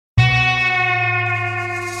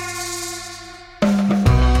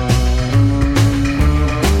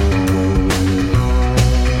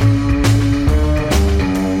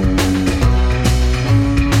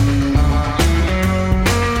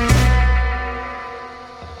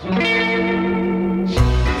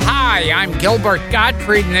I'm Gilbert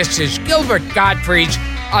Gottfried, and this is Gilbert Gottfried's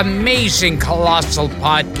Amazing Colossal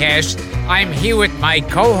Podcast. I'm here with my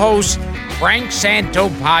co-host, Frank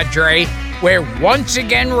Santopadre. We're once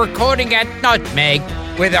again recording at Nutmeg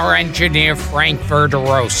with our engineer, Frank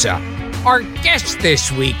Verderosa. Our guests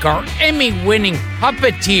this week are Emmy-winning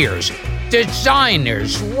puppeteers,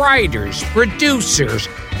 designers, writers, producers,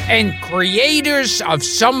 and creators of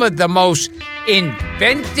some of the most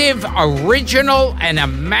inventive, original, and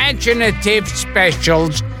imaginative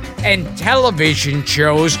specials and television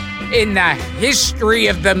shows in the history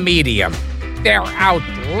of the medium. Their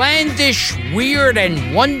outlandish, weird,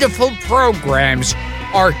 and wonderful programs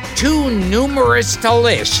are too numerous to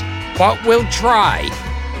list, but we'll try.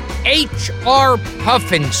 H.R.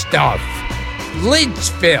 Pufnstuf,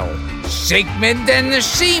 Lidsville, Sigmund and the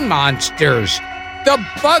Sea Monsters, The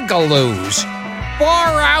Bugaloos,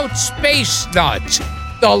 Far Out Space Nuts,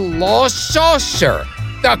 The Lost Saucer,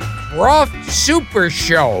 The Krofft Super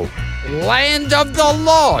Show, Land of the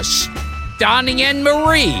Lost, Donnie and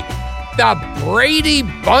Marie, The Brady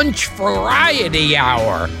Bunch Variety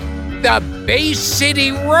Hour, The Bay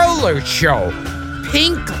City Roller Show,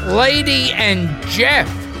 Pink Lady and Jeff,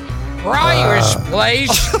 Pryor's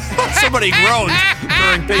Place. Somebody groaned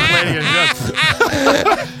during Pink Lady and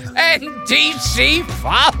Jeff. And DC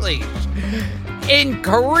Follies. In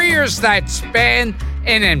careers that span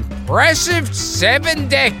an impressive 7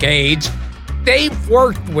 decades, they've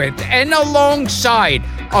worked with and alongside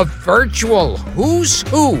a virtual who's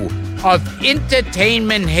who of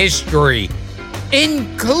entertainment history,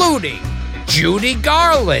 including Judy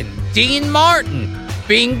Garland, Dean Martin,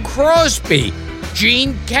 Bing Crosby,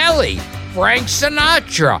 Gene Kelly, Frank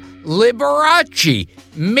Sinatra, Liberace,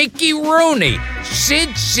 Mickey Rooney,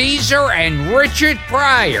 Sid Caesar, and Richard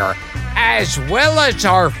Pryor, as well as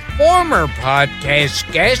our former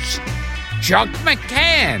podcast guests, Chuck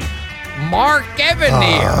McCann, Mark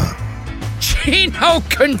Evanier, Gino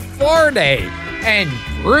Conforte, and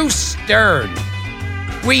Bruce Stern.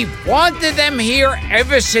 We've wanted them here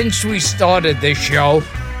ever since we started the show,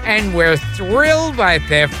 and we're thrilled that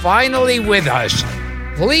they're finally with us.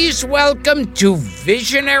 Please welcome two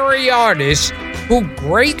visionary artists who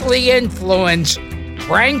greatly influenced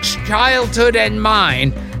Frank's childhood and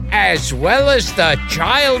mine, as well as the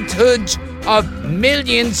childhoods of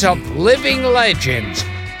millions of living legends,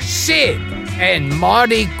 Sid and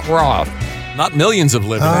Marty Krofft. Not millions of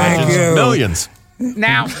living legends, millions.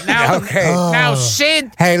 Now,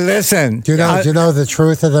 Sid. Hey, listen. Do you know the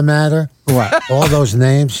truth of the matter? What? All those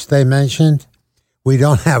names they mentioned, we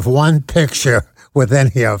don't have one picture with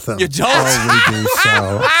any of them. You don't? Oh, we do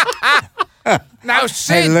so. Now,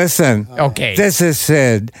 Sid. Hey, listen. Okay. This is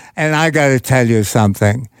Sid, and I got to tell you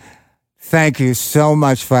something. Thank you so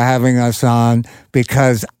much for having us on,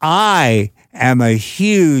 because I am a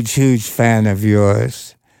huge, huge fan of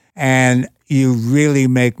yours, and you really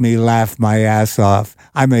make me laugh my ass off.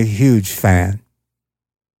 I'm a huge fan.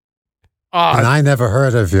 And I never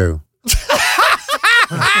heard of you.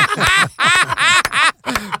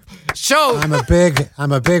 So I'm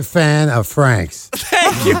a big fan of Frank's.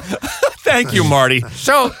 Thank you. Thank you, Marty.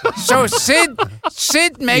 So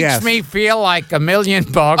Sid makes me feel like $1 million,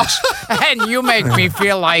 and you make me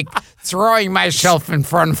feel like throwing myself in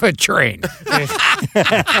front of a train.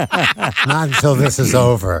 Not until this is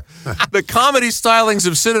over. The comedy stylings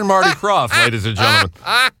of Sid and Marty Krofft, ladies and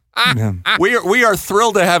gentlemen. We are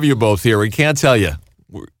thrilled to have you both here. We can't tell you.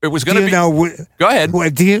 It was going to be... Go ahead.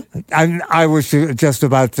 I was just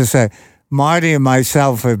about to say, Marty and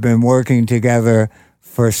myself have been working together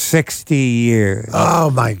for 60 years. Oh,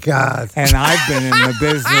 my God. And I've been in the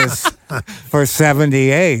business for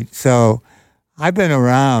 78. So I've been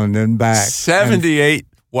around and back. 78.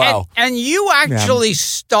 Wow. And you actually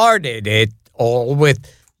started it all with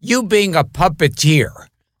you being a puppeteer.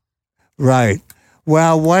 Right.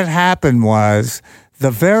 Well, what happened was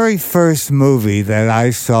the very first movie that I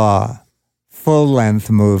saw, full-length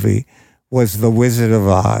movie, was The Wizard of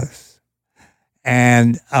Oz.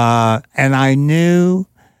 And I knew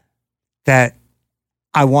that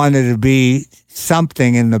I wanted to be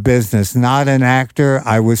something in the business, not an actor.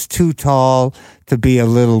 I was too tall to be a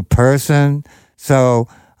little person, so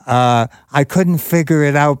I couldn't figure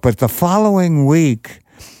it out. But the following week,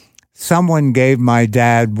 someone gave my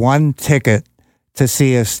dad one ticket to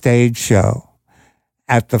see a stage show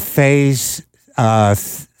at the Phase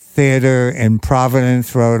Theater in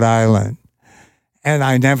Providence, Rhode Island. And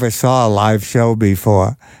I never saw a live show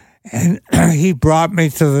before. And he brought me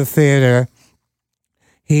to the theater.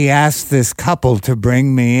 He asked this couple to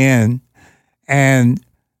bring me in, and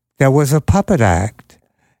there was a puppet act.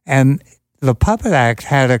 And the puppet act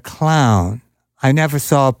had a clown I never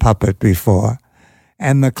saw a puppet before.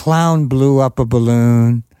 And the clown blew up a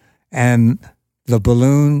balloon, and the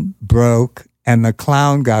balloon broke, and the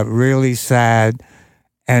clown got really sad,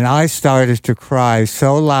 and I started to cry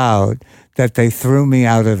so loud that they threw me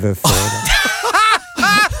out of the theater.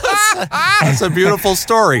 That's a beautiful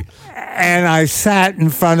story. And I sat in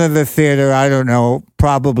front of the theater, I don't know,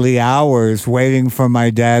 probably hours, waiting for my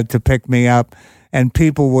dad to pick me up, and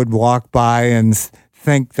people would walk by and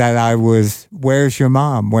think that I was, where's your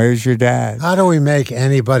mom? Where's your dad? How do we make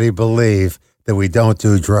anybody believe that we don't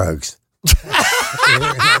do drugs?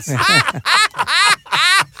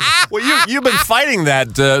 Well, you've been fighting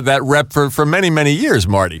that rep for many years,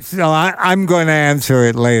 Marty. So I'm going to answer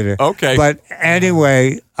it later. Okay. But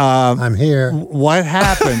anyway, I'm here. What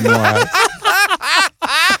happened was,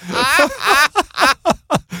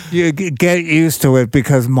 you get used to it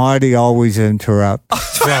because Marty always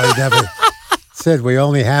interrupts. Well, he never said we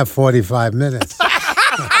only have 45 minutes.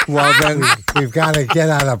 Well, then We've got to get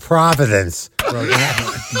out of Providence.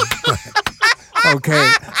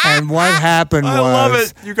 okay. And what happened was, I love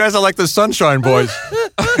it. You guys are like the Sunshine Boys.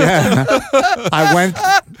 I went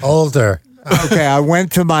Older. Okay, I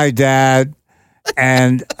went to my dad,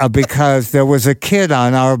 and because there was a kid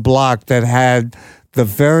on our block that had the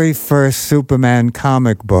very first Superman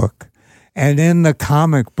comic book, and in the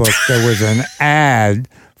comic book there was an ad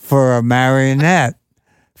for a marionette,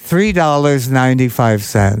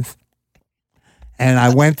 $3.95. And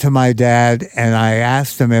I went to my dad and I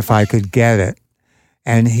asked him if I could get it,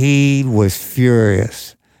 and he was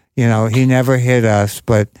furious. You know, he never hit us,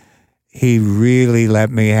 but he really let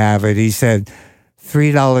me have it. He said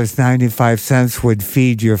 $3.95 would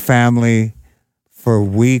feed your family for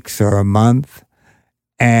weeks or a month.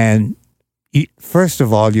 And first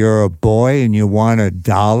of all, you're a boy and you want a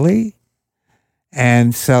dolly.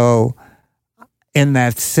 And so in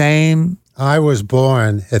that same... I was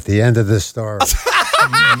born at the end of this story.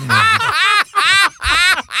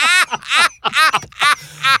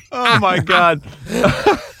 Oh, my God.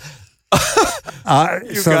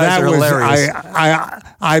 So that was hilarious.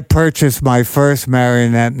 I purchased my first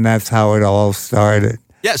marionette, and that's how it all started.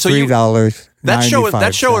 Yeah, so $3.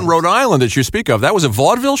 That show in Rhode Island that you speak of, that was a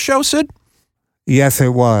vaudeville show, Sid? Yes, it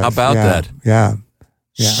was. How about that? Yeah.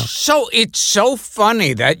 So it's so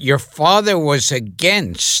funny that your father was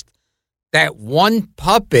against that one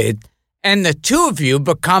puppet, and the two of you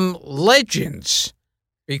become legends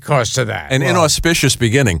because of that. An inauspicious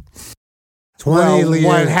beginning. 20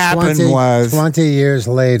 years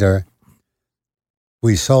later,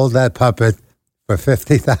 we sold that puppet for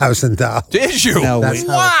 $50,000. Did you? No,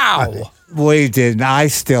 Wow. We didn't. I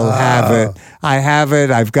still have it. I have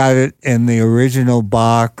it. I've got it in the original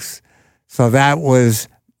box. So that was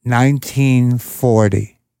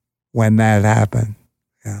 1940 when that happened.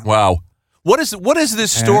 Yeah. Wow. What is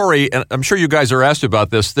this story? And I'm sure you guys are asked about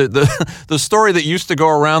this. The story that used to go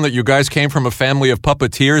around that you guys came from a family of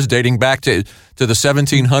puppeteers dating back to the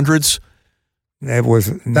 1700s. That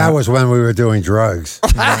was when we were doing drugs.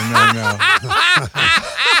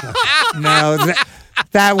 No,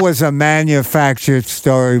 that was a manufactured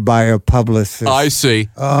story by a publicist. I see.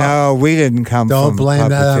 No, we didn't come from Don't blame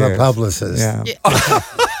that on a puppeteers. publicist. Yeah.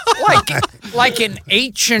 Like in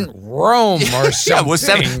ancient Rome or something. Yeah, it was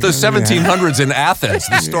the 1700s in Athens.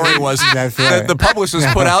 The story was That's that right. the publicist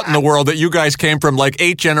put out in the world that you guys came from like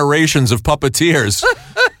 8 generations of puppeteers.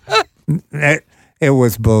 It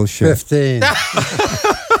was bullshit. 15.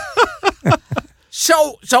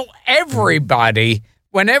 So everybody,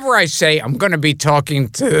 whenever I say I'm going to be talking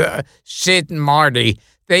to Sid and Marty,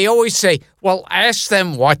 they always say, well, ask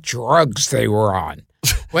them what drugs they were on.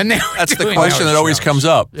 When they were That's the doing question those that always shows. comes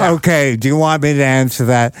up. Yeah. Okay, do you want me to answer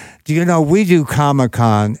that? Do you know we do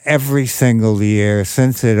Comic-Con every single year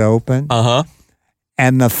since it opened? Uh-huh.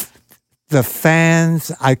 And the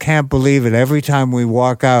fans, I can't believe it. Every time we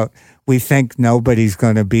walk out, we think nobody's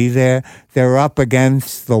going to be there. They're up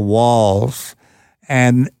against the walls.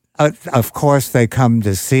 And, of course, they come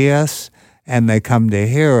to see us and they come to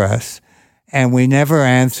hear us. And we never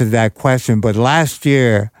answered that question. But last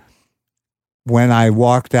year, when I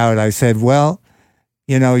walked out, I said, well,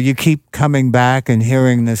 you know, you keep coming back and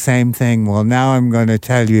hearing the same thing. Well, now I'm going to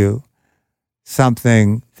tell you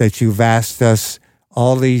something that you've asked us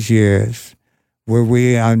all these years. Were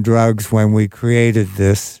we on drugs when we created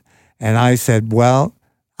this? And I said, well,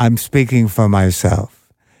 I'm speaking for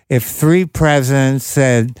myself. If 3 presidents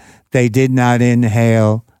said they did not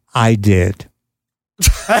inhale, I did.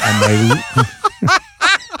 And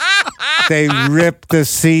they ripped the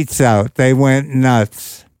seats out. They went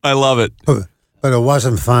nuts. I love it. But it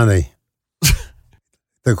wasn't funny.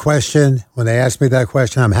 The question, when they asked me that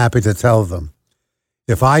question, I'm happy to tell them.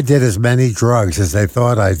 If I did as many drugs as they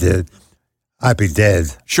thought I did, I'd be dead.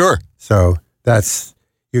 Sure. So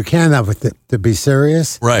you cannot, to be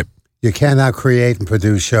serious, Right. you cannot create and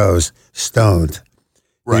produce shows stoned.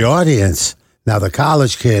 Right. The audience, now the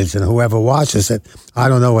college kids and whoever watches it, I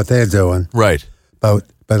don't know what they're doing. Right. But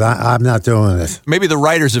I'm not doing it. Maybe the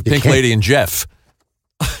writers of Pink Lady and Jeff.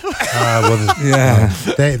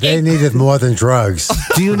 They needed more than drugs.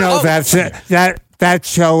 Do you know that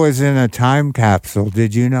show is in a time capsule?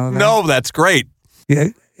 Did you know that? No, that's great. Yeah,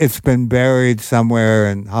 it's been buried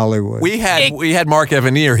somewhere in Hollywood. We had Mark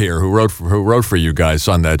Evanier here who wrote for you guys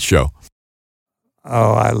on that show.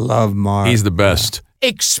 Oh, I love Mark. He's the best.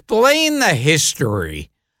 Explain the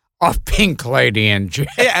history of Pink Lady and Jeff.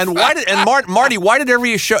 Yeah, and Marty, why did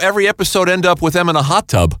every episode end up with them in a hot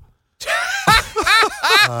tub?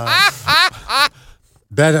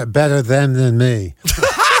 Better them than me.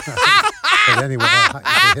 But anyway, the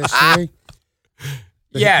history.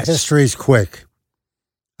 Yes. History's quick.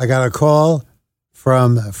 I got a call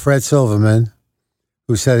from Fred Silverman,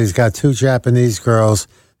 who said he's got 2 Japanese girls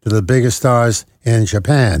that are the biggest stars in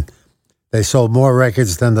Japan. They sold more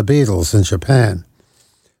records than the Beatles in Japan.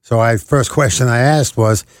 So first question I asked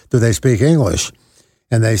was, do they speak English?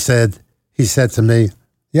 And he said to me,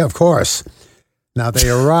 yeah, of course. Now they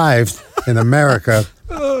arrived in America.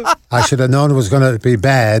 I should have known it was going to be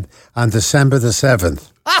bad on December the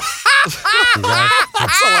 7th.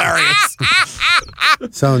 That's hilarious.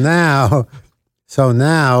 So now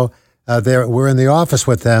we're in the office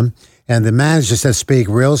with them, and the manager said, speak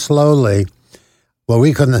real slowly. Well,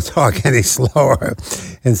 we couldn't talk any slower.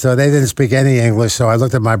 And so they didn't speak any English. So I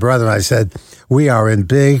looked at my brother and I said, we are in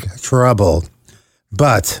big trouble.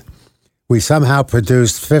 But we somehow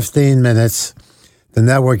produced 15 minutes. The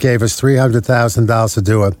network gave us $300,000 to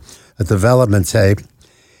do a development tape.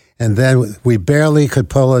 And then we barely could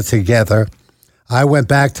pull it together. I went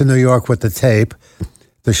back to New York with the tape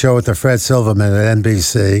to show it to Fred Silverman at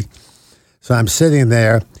NBC. So I'm sitting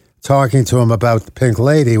there talking to him about the Pink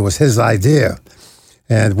Lady. It was his idea.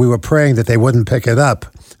 And we were praying that they wouldn't pick it up,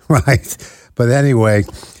 right? But anyway,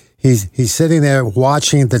 he's sitting there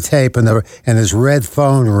watching the tape, and his red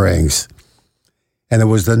phone rings. And it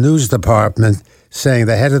was the news department saying,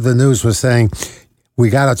 the head of the news was saying, we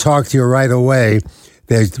got to talk to you right away.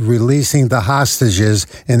 They're releasing the hostages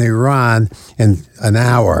in Iran in an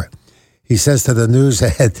hour. He says to the news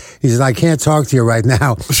head, he says, I can't talk to you right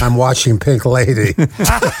now. I'm watching Pink Lady.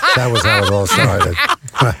 That was how it all started.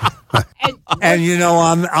 And you know,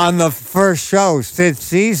 on the first show, Sid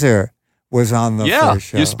Caesar was on the first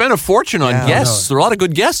show. You spent a fortune on guests. There are a lot of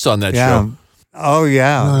good guests on that show. Oh,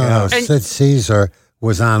 yeah. No. Sid Caesar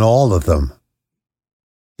was on all of them.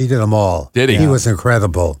 He did them all. Did he? He was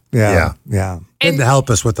incredible. Yeah. Didn't help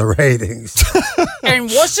us with the ratings. And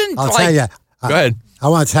wasn't I'll tell you. Go ahead. I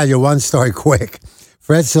want to tell you one story quick.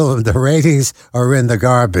 Fred Silverman, the ratings are in the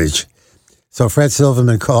garbage. So Fred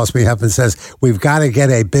Silverman calls me up and says, we've got to get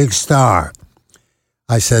a big star.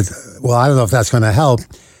 I said, well, I don't know if that's going to help.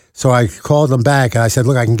 So I called him back and I said,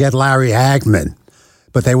 look, I can get Larry Hagman,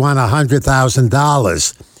 but they want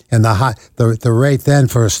 $100,000. And the rate then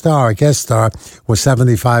for a guest star, was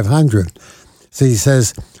 $7,500. So he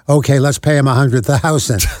says, okay, let's pay him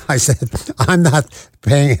 $100,000. I said, I'm not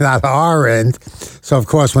paying it out of our end. So of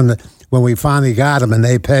course, when we finally got him and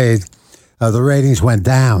they paid, the ratings went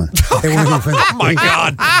down. Oh my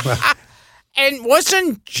God! And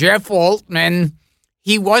wasn't Jeff Altman?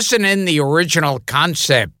 He wasn't in the original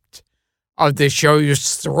concept of the show. He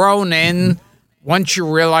was thrown in once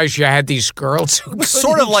you realized you had these girls. Who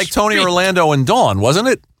Sort of like Tony Orlando. Orlando and Dawn, wasn't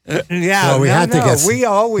it? Yeah, well, we had to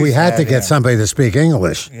get somebody to speak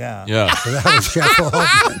English. Yeah. So that was Jeff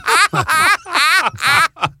Altman.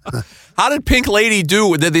 How did Pink Lady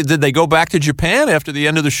do? Did they go back to Japan after the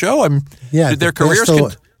end of the show? Did their careers?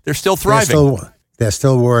 They're still thriving. They're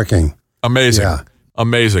still working. Amazing. Yeah.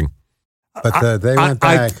 Amazing. But they went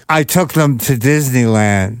back. I took them to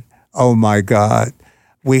Disneyland. Oh my God,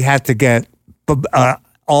 we had to get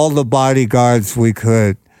all the bodyguards we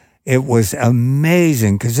could. It was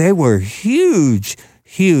amazing because they were huge,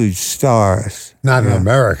 huge stars. Not in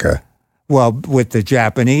America. Well, with the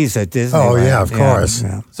Japanese at Disneyland. Oh yeah, of course.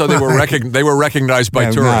 Yeah. So they were recognized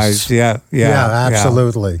by tourists. Yeah,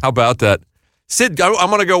 absolutely. How about that? Sid, I'm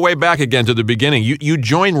going to go way back again to the beginning. You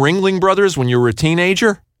joined Ringling Brothers when you were a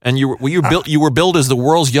teenager, and you were billed as the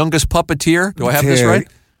world's youngest puppeteer. Do I have this right?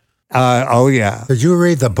 Oh yeah. Did you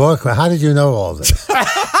read the book? How did you know all this?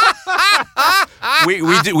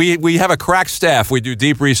 We have a crack staff. We do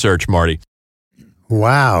deep research, Marty.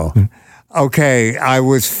 Wow. Okay, I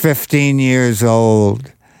was 15 years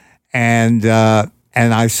old, and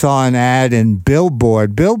and I saw an ad in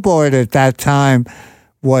Billboard. Billboard at that time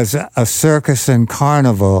was a circus and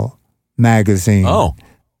carnival magazine. Oh.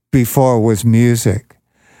 Before it was music.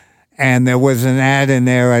 And there was an ad in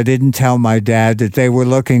there. I didn't tell my dad that they were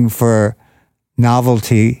looking for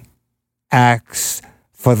novelty acts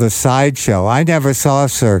for the sideshow. I never saw a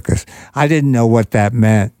circus. I didn't know what that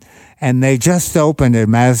meant. And they just opened at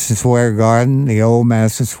Madison Square Garden, the old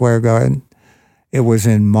Madison Square Garden. It was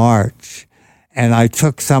in March. And I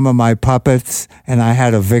took some of my puppets and I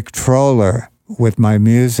had a Victrola with my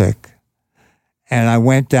music. And I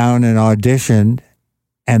went down and auditioned,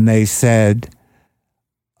 and they said,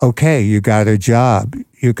 okay, you got a job.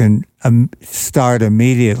 You can start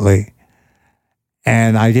immediately.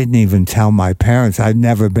 And I didn't even tell my parents. I'd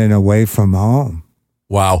never been away from home.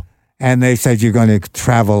 Wow. And they said, you're going to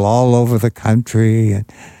travel all over the country. And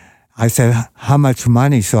I said, how much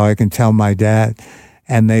money so I can tell my dad?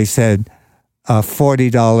 And they said,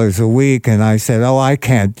 $40 a week. And I said, oh, I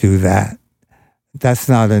can't do that. That's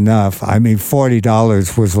not enough. I mean,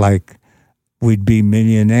 $40 was like we'd be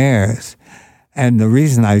millionaires. And the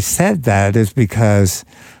reason I said that is because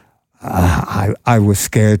I was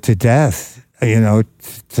scared to death,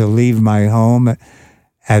 to leave my home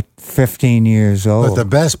at 15 years old. But the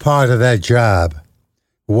best part of that job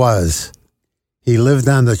was he lived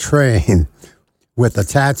on the train with the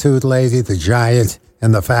tattooed lady, the giant,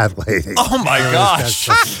 and the fat lady. Oh, my gosh.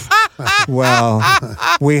 Well,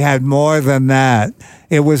 we had more than that.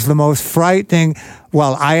 It was the most frightening.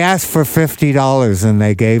 Well, I asked for $50 and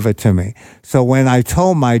they gave it to me. So when I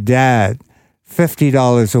told my dad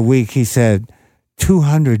 $50 a week, he said,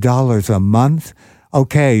 $200 a month?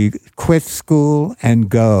 Okay, quit school and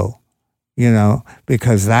go,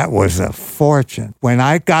 because that was a fortune. When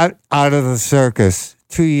I got out of the circus,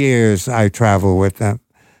 2 years I traveled with them,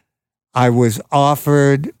 I was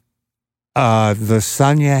offered the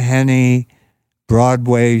Sonia Henney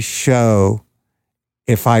Broadway show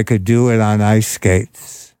if I could do it on ice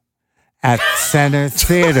skates at Center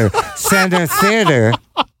Theater. Center Theater.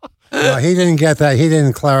 No, he didn't get that. He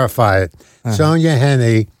didn't clarify it. Sonia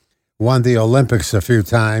Henney won the Olympics a few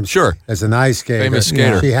times. Sure. As an ice skater. Famous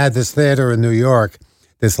skater. She had this theater in New York.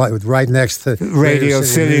 It's like right next to Radio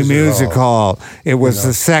City Music Hall. It was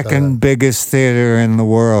the second biggest theater in the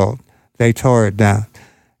world. They tore it down.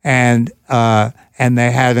 And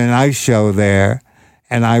they had an ice show there,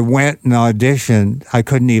 and I went and auditioned. I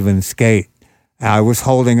couldn't even skate. I was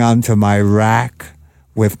holding on to my rack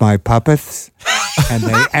with my puppets,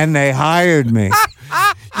 and they hired me.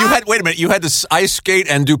 Wait a minute, you had to ice skate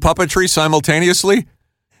and do puppetry simultaneously?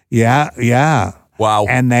 Yeah. Wow.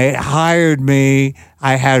 And they hired me.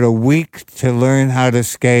 I had a week to learn how to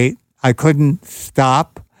skate. I couldn't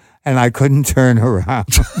stop, and I couldn't turn around.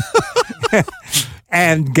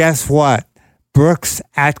 And guess what? Brooks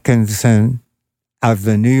Atkinson of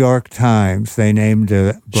the New York Times, they named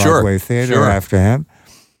a Broadway theater after him.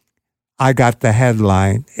 I got the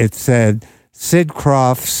headline. It said, Sid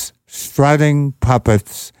Krofft's strutting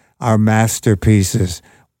puppets are masterpieces.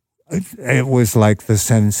 It was like the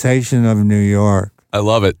sensation of New York. I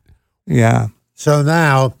love it. Yeah. So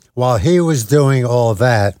now, while he was doing all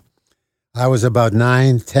that, I was about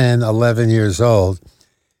 9, 10, 11 years old.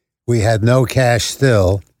 We had no cash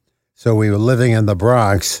still, so we were living in the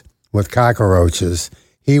Bronx with cockroaches.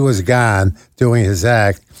 He was gone doing his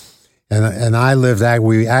act, and I lived that.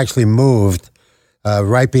 We actually moved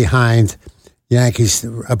right behind Yankees,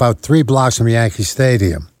 about 3 blocks from Yankee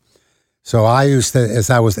Stadium. So I used to,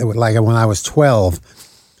 when I was 12,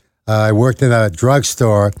 I worked in a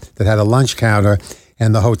drugstore that had a lunch counter,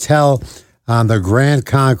 and the hotel on the Grand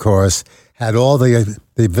Concourse had all the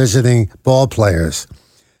visiting ball players.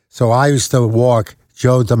 So I used to walk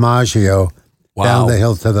Joe DiMaggio down the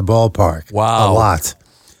hill to the ballpark. Wow. A lot.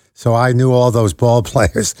 So I knew all those ball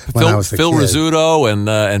players when I was a Phil kid. Rizzuto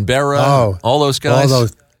and Berra, all those guys. All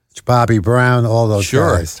those, Bobby Brown, all those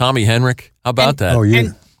guys. Tommy Henrik. How about that? Oh,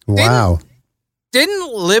 yeah. Wow. Didn't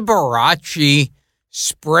Liberace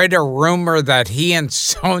spread a rumor that he and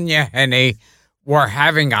Sonia Henney were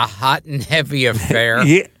having a hot and heavy affair?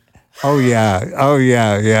 Yeah. Oh,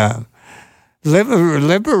 yeah.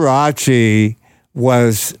 Liberace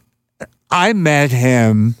I met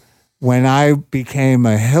him when I became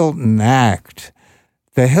a Hilton act.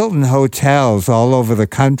 The Hilton hotels all over the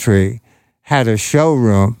country had a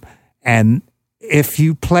showroom, and if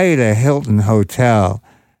you played a Hilton hotel,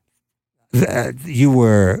 you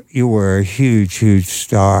were a huge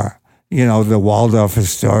star. The Waldorf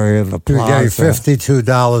Astoria, the Plaza. You were getting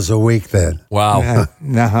 $52 a week then. Wow.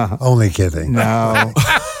 No. Only kidding. No.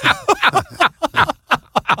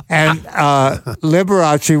 And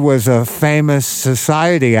Liberace was a famous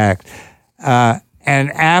society act.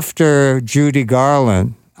 And after Judy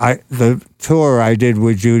Garland, the tour I did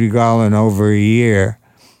with Judy Garland over a year,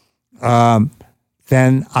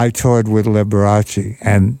 then I toured with Liberace.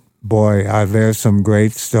 And boy, there's some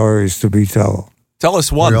great stories to be told. Tell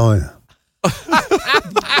us one. Really?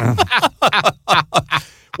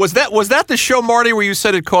 Was that the show, Marty, where you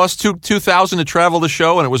said it cost $2,000 to travel the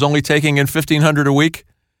show and it was only taking in $1,500 a week?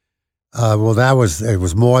 Well, it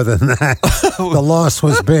was more than that. The loss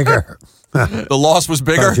was bigger. The loss was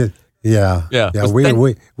bigger? Yeah.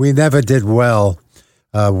 We never did well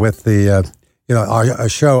with the,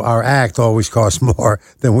 our act always cost more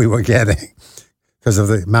than we were getting because of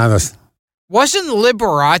the amount of... Wasn't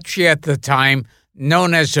Liberace at the time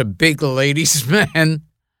known as a big ladies' man?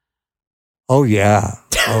 Oh, yeah.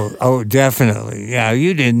 Oh, definitely. Yeah,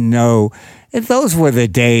 you didn't know. Those were the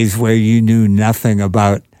days where you knew nothing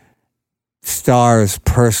about stars'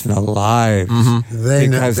 personal lives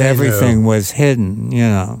because everything was hidden,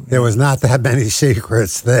 There was not that many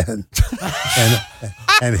secrets then.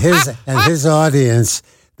 and his audience,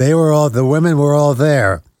 the women were all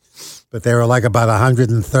there, but they were like about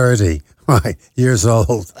 130 years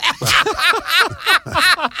old.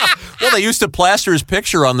 Well, they used to plaster his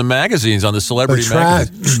picture on the magazines, on the celebrity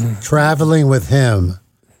magazines. Traveling with him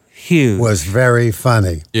was very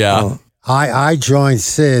funny. Yeah. I joined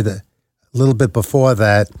Sid a little bit before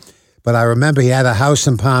that, but I remember he had a house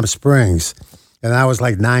in Palm Springs, and I was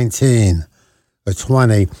like 19 or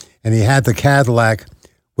 20, and he had the Cadillac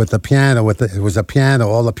with the piano. It was a piano,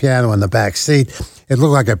 all the piano in the back seat. It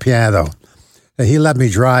looked like a piano. And he let me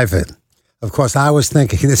drive it. Of course, I was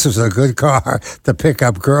thinking this was a good car to pick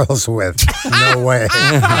up girls with. No way.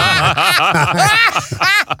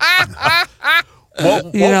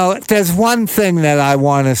 There's one thing that I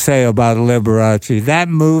want to say about Liberace. That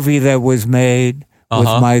movie that was made with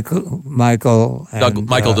Michael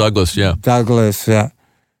Douglas, yeah. Douglas,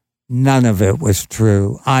 none of it was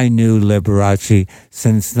true. I knew Liberace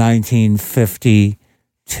since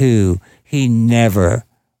 1952. He never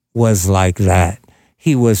was like that.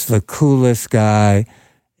 He was the coolest guy.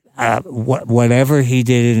 Whatever he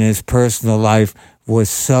did in his personal life was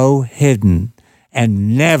so hidden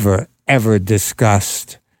and never, ever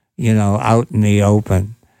discussed, out in the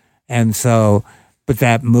open. And so, but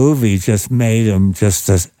that movie just made him just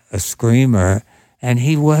a screamer. And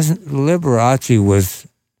Liberace was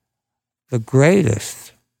the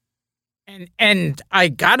greatest. And I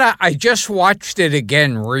just watched it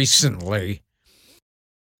again recently.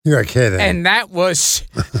 You're kidding. And that was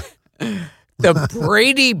the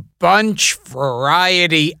Brady Bunch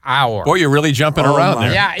Variety Hour. Boy, you're really jumping around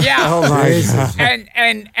there. Yeah. Oh my God.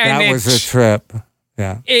 And that was a trip.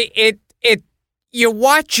 Yeah. You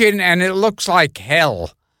watch it and it looks like hell.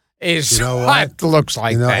 What looks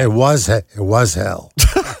like that. It was hell.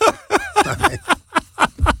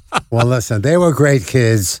 Well, listen, they were great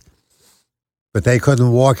kids, but they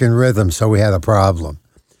couldn't walk in rhythm, so we had a problem.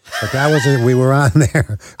 But that was it. We were on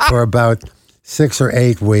there for about 6 or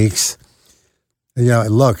 8 weeks.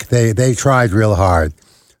 Look, they tried real hard.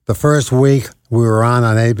 The first week we were on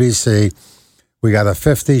ABC, we got a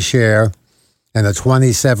 50 share and a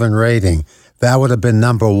 27 rating. That would have been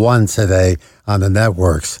number 1 today on the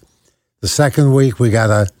networks. The second week we got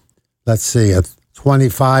a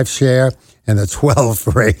 25 share and a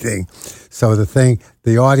 12 rating. So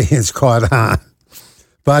the audience caught on.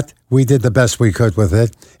 But we did the best we could with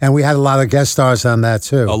it. And we had a lot of guest stars on that,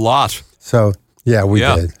 too. A lot. So, yeah, we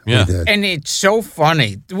did. Yeah. We did. And it's so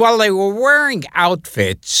funny. Well, they were wearing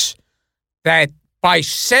outfits that by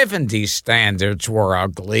 70s standards were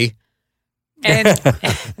ugly. And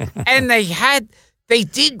and they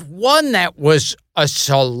did one that was a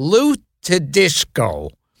salute to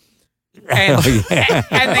disco. And,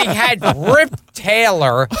 and they had Rip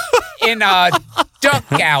Taylor in a duck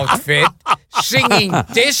outfit singing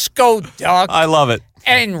Disco Duck. I love it.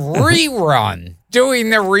 And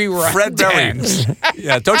doing the rerun Fred Berry.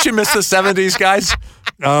 Yeah, don't you miss the 70s, guys?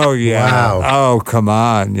 Oh, yeah. Wow. Oh, come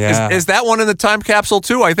on, yeah. Is that one in the time capsule,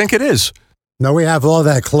 too? I think it is. No, we have all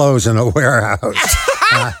that clothes in a warehouse.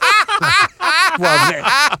 Well,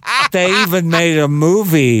 they even made a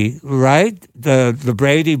movie, right? The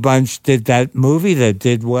Brady Bunch did that movie that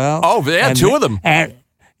did well. Oh, they had 2 of them. And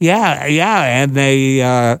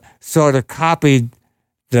they sort of copied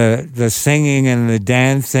the singing and the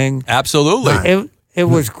dancing. Absolutely. It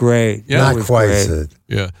was great. Yeah. Not quite, Sid.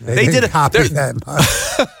 Yeah. They didn't copy that much.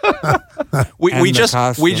 We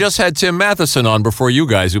just had Tim Matheson on before you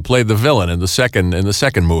guys, who played the villain in the second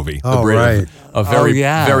movie. Oh, Brady, right. A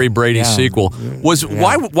very Brady sequel.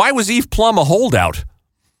 Why was Eve Plum a holdout?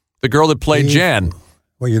 The girl that played Jan.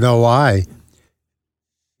 Well, you know why?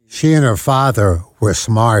 She and her father were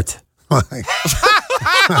smart. But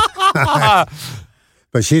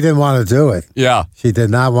she didn't want to do it. Yeah. She did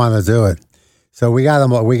not want to do it. So we got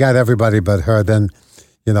them. We got everybody but her. Then,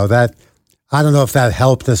 that I don't know if that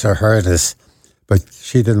helped us or hurt us, but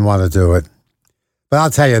she didn't want to do it. But I'll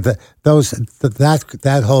tell you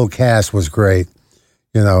that whole cast was great.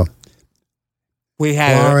 We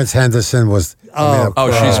had Florence Henderson was.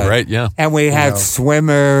 She's great. Yeah. And we had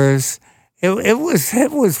swimmers.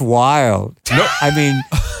 It was wild. No. I mean,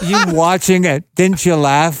 you watching it, didn't you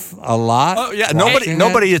laugh a lot? Oh yeah,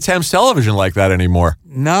 nobody attempts television like that anymore.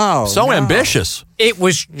 No. So ambitious. It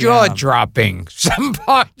was jaw-dropping. Some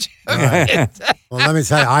parts of it. Well, let me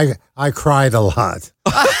tell you, I cried a lot.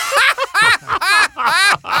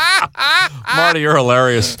 Marty, you're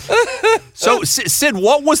hilarious. So, Sid,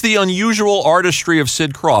 what was the unusual artistry of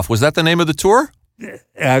Sid Krofft? Was that the name of the tour?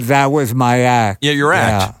 That was my act. Yeah, your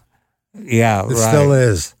act. Yeah, It still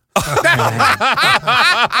is.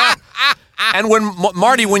 And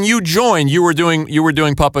when you joined, you were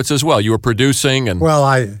doing puppets as well. You were producing and Well,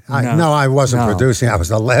 I wasn't producing. I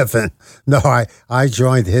was 11. No, I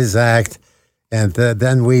joined his act, and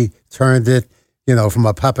then we turned it, from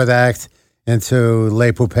a puppet act into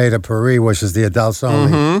Les Poupées de Paris, which is the adults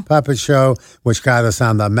only puppet show, which got us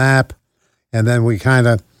on the map. And then we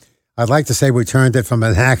I'd like to say we turned it from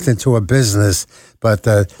an act into a business, but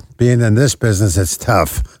being in this business, it's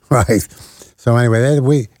tough, right? So anyway,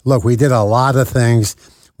 we did a lot of things.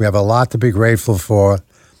 We have a lot to be grateful for.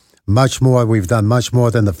 Much more. We've done much more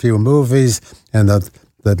than the few movies and the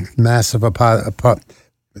massive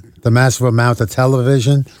amount of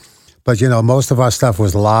television. But most of our stuff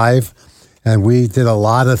was live, and we did a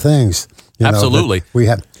lot of things. Absolutely. We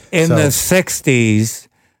had in the 60s.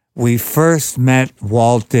 We first met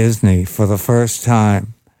Walt Disney for the first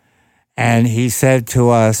time, and he said to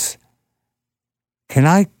us, "Can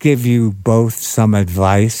I give you both some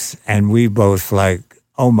advice?" And we both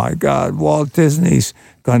oh my God, Walt Disney's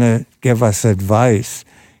going to give us advice.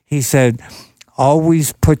 He said,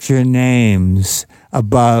 "Always put your names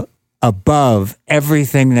above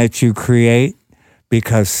everything that you create,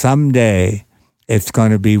 because someday it's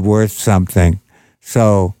going to be worth something."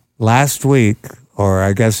 So last week, or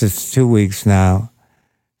I guess it's 2 weeks now.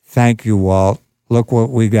 Thank you, Walt. Look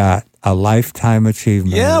what we got. A Lifetime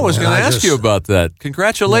Achievement. Yeah, I was going to ask you about that.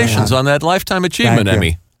 Congratulations on that Lifetime Achievement,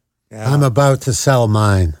 Emmy. Yeah. I'm about to sell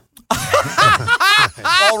mine.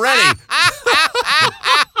 Already.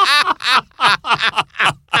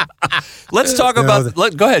 Let's talk about...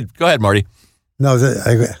 Go ahead, Marty. No,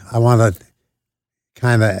 I want to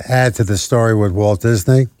kind of add to the story with Walt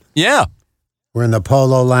Disney. Yeah. We're in the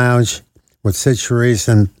Polo Lounge with Sid Charisse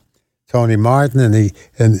and Tony Martin,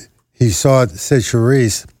 and he saw Sid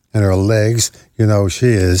Charisse and her legs, she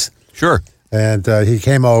is. Sure. And he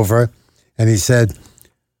came over and he said,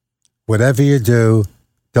 "Whatever you do,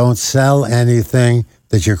 don't sell anything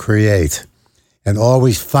that you create, and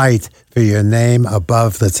always fight for your name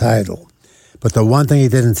above the title." But the one thing he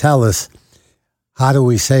didn't tell us, how do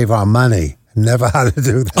we save our money? Never how to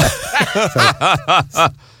do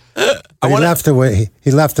that.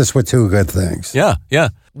 He left us with two good things. Yeah, yeah.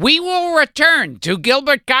 We will return to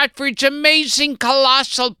Gilbert Gottfried's amazing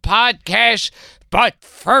colossal podcast, but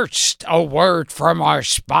first, a word from our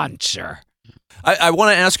sponsor. I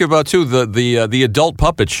want to ask you about too the adult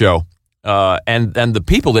puppet show, and the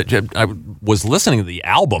people that I was listening to the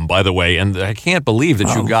album, by the way, and I can't believe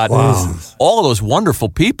that you got all of those wonderful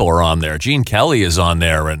people are on there. Gene Kelly is on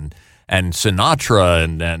there, and Sinatra,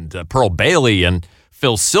 and Pearl Bailey, and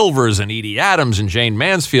Phil Silvers, and Edie Adams, and Jane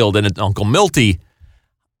Mansfield, and Uncle Milty.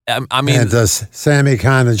 I mean, and Sammy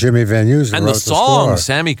Cahn and Jimmy Van Heusen and wrote the song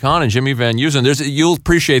Sammy Cahn and Jimmy Van Heusen. You'll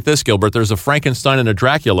appreciate this, Gilbert. There's a Frankenstein and a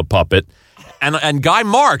Dracula puppet, and Guy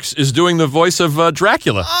Marks is doing the voice of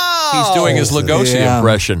Dracula. He's doing his Lugosi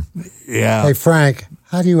impression. Yeah. Hey Frank,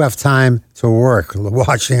 how do you have time to work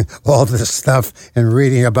watching all this stuff and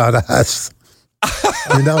reading about us?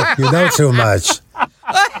 You know too much.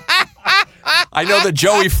 I know that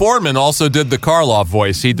Joey Foreman also did the Karloff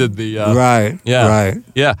voice. He did the right. Yeah, right.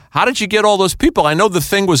 Yeah. How did you get all those people? I know The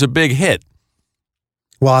Thing was a big hit.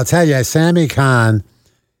 Well, I'll tell you, Sammy Cahn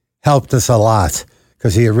helped us a lot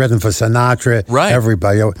because he had written for Sinatra,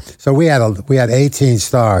 everybody. So we had 18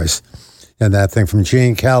 stars in that thing, from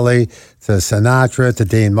Gene Kelly to Sinatra to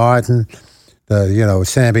Dean Martin,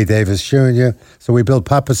 Sammy Davis Jr. So we built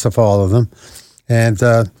puppets of all of them, and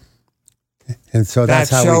so that's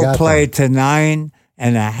how we got that show played to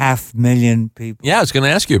 9.5 million people. Yeah, I was going to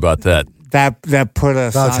ask you about that. That put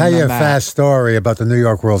us. So I'll tell you a fast story about the New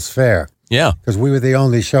York World's Fair. Yeah. Because we were the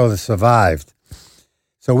only show that survived.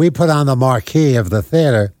 So we put on the marquee of the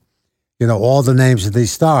theater, all the names of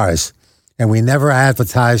these stars. And we never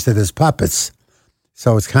advertised it as puppets.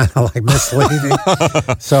 So it's kind of like misleading.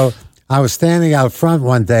 So I was standing out front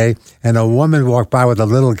one day, and a woman walked by with a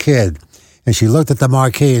little kid. And she looked at the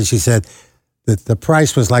marquee, and she said that the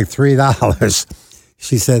price was like $3.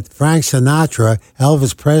 She said, Frank Sinatra,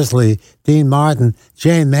 Elvis Presley, Dean Martin,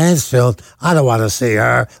 Jane Mansfield. I don't want to see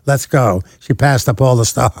her. Let's go. She passed up all the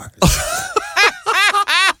stars.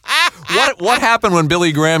 What happened when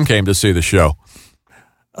Billy Graham came to see the show?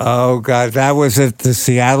 Oh, God, that was at the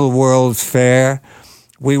Seattle World's Fair.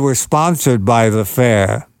 We were sponsored by the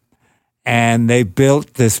fair, and they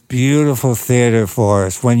built this beautiful theater for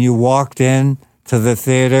us. When you walked in to the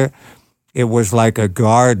theater, it was like a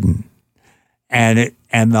garden, and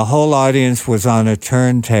the whole audience was on a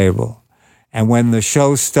turntable. And when the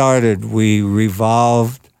show started, we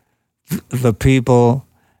revolved the people,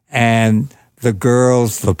 and the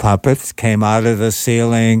girls, the puppets, came out of the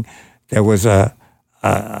ceiling. There was a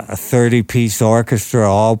 30-piece orchestra,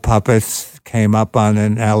 all puppets, came up on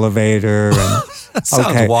an elevator. And, that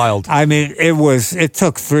sounds wild. I mean, it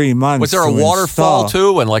took 3 months. Was there a waterfall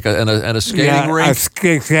too, and like a skating rink? A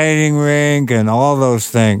skating rink, and all those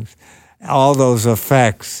things, all those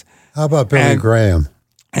effects. How about Billy Graham?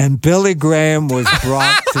 And Billy Graham was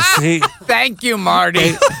brought to see. Thank you,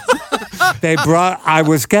 Marty. I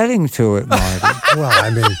was getting to it, Marty. Well, I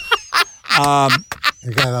mean,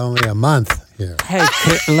 you got only a month here. Hey,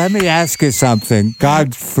 let me ask you something.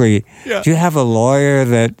 Godfrey, do you have a lawyer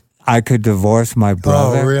that I could divorce my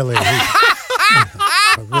brother? Oh, really?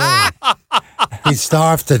 Really? He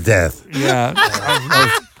starved to death. Yeah.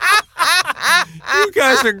 You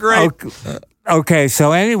guys are great. Okay,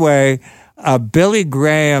 so anyway, Billy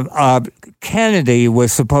Graham, Kennedy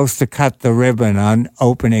was supposed to cut the ribbon on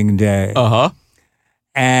opening day. Uh-huh.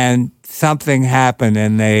 And something happened,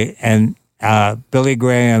 and Billy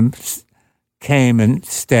Graham came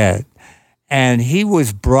instead. And he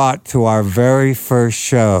was brought to our very first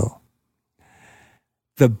show.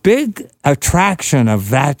 The big attraction of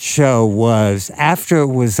that show was, after it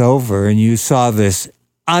was over and you saw this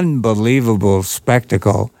unbelievable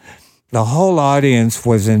spectacle, the whole audience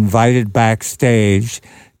was invited backstage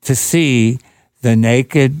to see the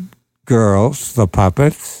naked girls, the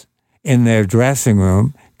puppets, in their dressing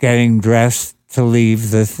room getting dressed to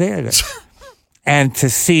leave the theater. And to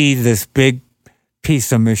see this big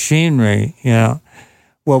piece of machinery,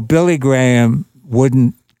 Well, Billy Graham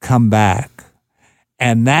wouldn't come back.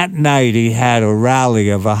 And that night he had a rally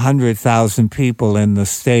of 100,000 people in the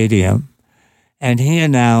stadium. And he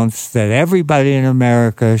announced that everybody in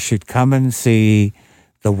America should come and see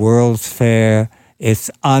the World's Fair. It's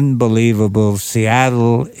unbelievable.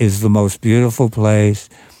 Seattle is the most beautiful place.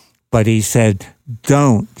 But he said,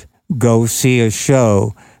 don't go see a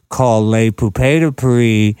show called Les Poupées de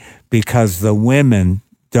Paris because the women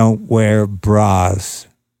don't wear bras.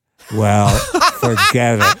 Well,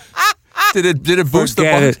 forget it. Did it boost the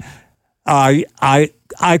buzz?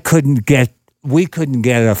 We couldn't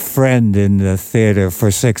get a friend in the theater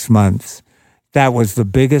for 6 months. That was the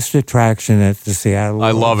biggest attraction at the Seattle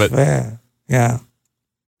I love it. Fair. Yeah.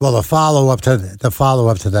 Well, the follow up to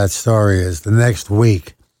that story is the next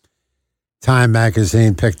week. Time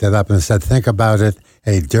magazine picked it up and said, "Think about it,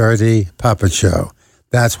 a dirty puppet show."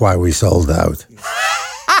 That's why we sold out.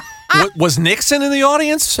 Was Nixon in the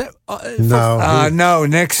audience? No,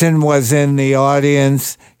 Nixon was in the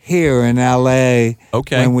audience here in L.A.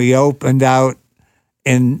 Okay. When we opened out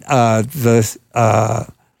in the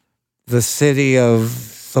city of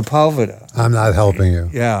Sepulveda. I'm not helping you.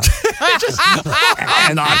 Yeah.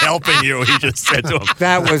 I'm not helping you, he just said to him.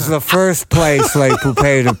 That was the first place, Les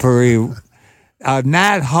Poupées de Paris.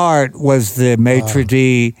 Nat Hart was the maitre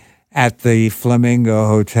d' at the Flamingo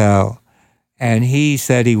Hotel. And he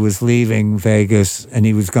said he was leaving Vegas and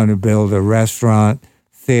he was going to build a restaurant,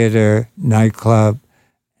 theater, nightclub.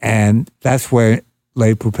 And that's where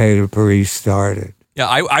Les Poupées de Paris started. Yeah,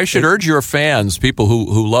 I should urge your fans, people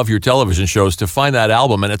who love your television shows, to find that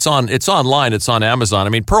album. And it's online. It's on Amazon. I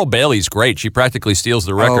mean, Pearl Bailey's great. She practically steals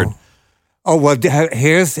the record. Well,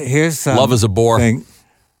 here's Love is a Bore. Thing.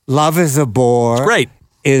 Love is a Bore. It's great.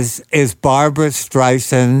 Is Barbara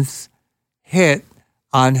Streisand's hit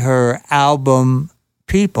on her album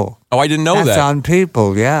People. Oh, I didn't know that. That's on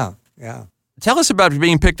People, yeah. Tell us about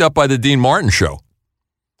being picked up by the Dean Martin show.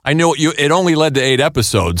 I know it only led to 8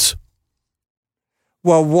 episodes.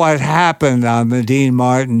 Well, what happened on the Dean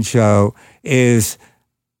Martin show is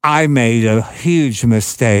I made a huge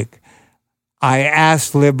mistake. I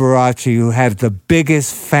asked Liberace, who had the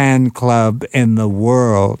biggest fan club in the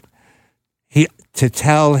world, to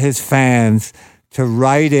tell his fans to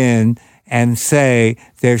write in and say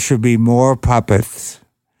there should be more puppets.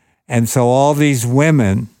 And so all these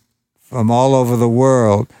women from all over the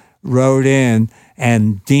world wrote in,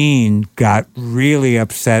 and Dean got really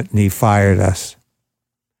upset and he fired us.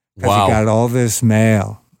 Because Wow. he got all this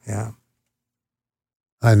mail. Yeah.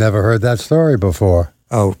 I never heard that story before.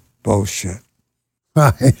 Oh, bullshit.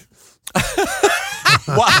 Right.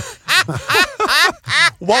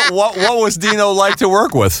 What was Dino like to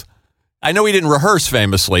work with? I know he didn't rehearse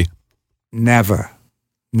famously. Never.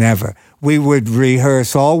 We would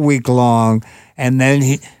rehearse all week long, and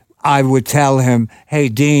then I would tell him, hey,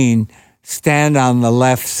 Dean, stand on the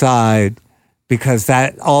left side, because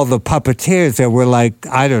all the puppeteers, there were like,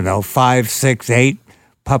 I don't know, 5, 6, 8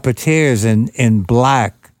 puppeteers in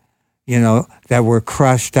black, that were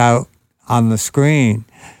crushed out on the screen.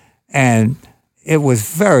 And it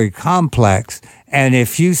was very complex. And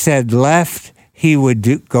if you said left, he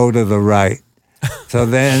would go to the right. So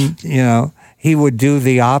then, he would do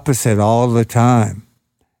the opposite all the time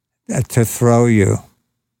to throw you.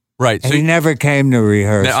 Right. So he never came to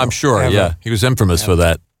rehearsal. I'm sure, ever. yeah. He was infamous for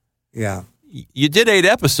that. Yeah. You did 8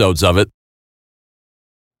 episodes of it.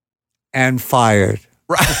 And fired.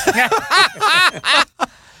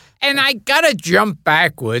 And I gotta jump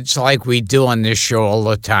backwards like we do on this show all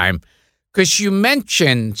the time, because you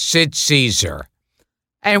mentioned Sid Caesar.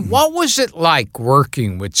 And what was it like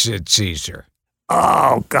working with Sid Caesar?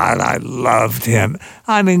 Oh, God, I loved him.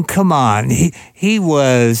 I mean, come on. He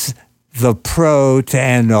was the pro to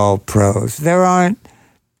end all pros. There aren't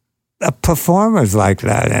performers like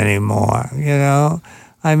that anymore,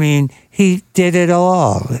 I mean, he did it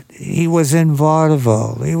all. He was in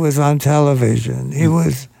vaudeville. He was on television. He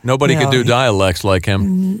was... Nobody could do dialects like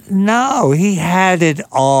him. No, he had it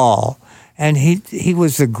all. And he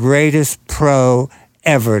was the greatest pro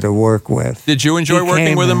ever to work with. Did you enjoy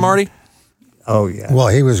working with him, Marty? Oh, yeah. Well,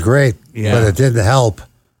 he was great, but it didn't help.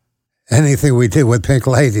 Anything we did with Pink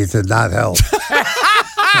Lady did not help.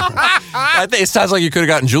 I think it sounds like you could have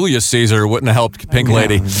gotten Julius Caesar. It wouldn't have helped Pink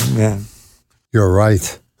Lady. Yeah. You're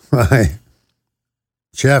right. Right.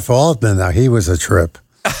 Jeff Altman, now he was a trip.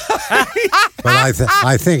 But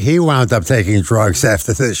I think he wound up taking drugs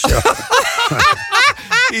after this show.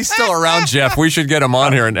 He's still around, Jeff. We should get him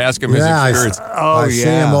on here and ask him his experience. I see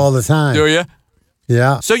him all the time. Do you?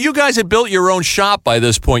 Yeah. So you guys had built your own shop by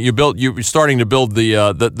this point. You were starting to build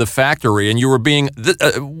the factory, and you were being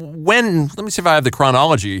when. Let me see if I have the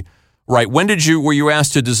chronology right. When were you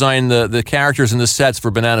asked to design the characters and the sets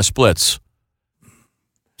for Banana Splits?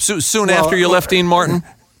 Soon after you left Dean Martin?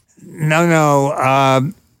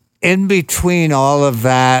 No. In between all of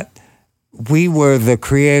that, we were the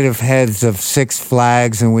creative heads of Six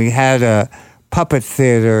Flags, and we had a puppet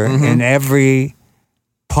theater in every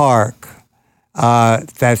park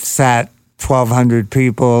that sat 1,200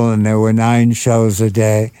 people, and there were 9 shows a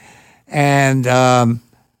day, and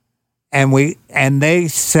they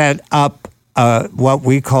set up what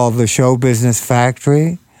we call the Show Business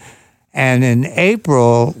Factory. And in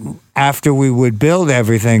April, after we would build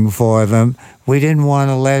everything for them, we didn't want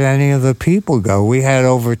to let any of the people go. We had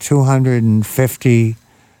over 250,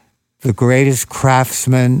 the greatest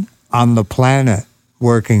craftsmen on the planet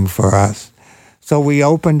working for us. So we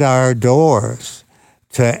opened our doors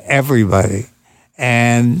to everybody.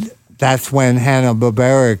 And that's when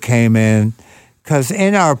Hanna-Barbera came in. Because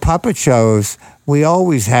in our puppet shows, we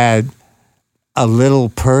always had a little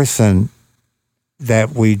person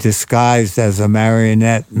that we disguised as a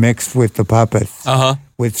marionette mixed with the puppets,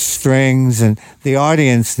 with strings, and the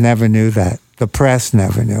audience never knew that. The press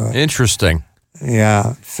never knew it. Interesting.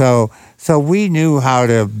 Yeah. So we knew how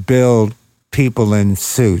to build people in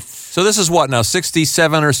suits. So this is what now,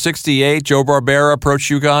 67 or 68? Joe Barbera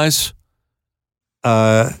approached you guys?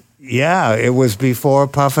 Yeah, it was before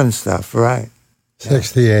Puffin stuff, right?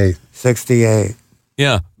 68. 68.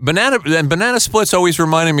 Yeah. Banana Splits always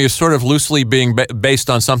reminded me of sort of loosely being based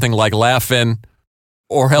on something like Laugh-In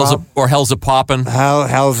or Hell's a Poppin'.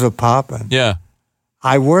 Hell's a Poppin'. Yeah.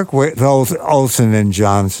 I work with those Olsen and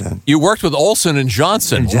Johnson. You worked with Olsen and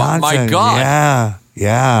Johnson. My God.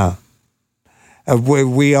 Yeah.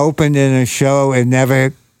 We opened in a show. It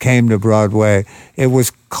never came to Broadway. It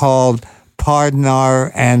was called Pardon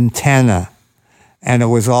Our Antenna. And it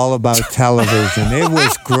was all about television. It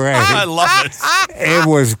was great. I love it. It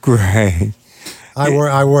was great.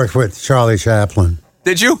 I worked with Charlie Chaplin.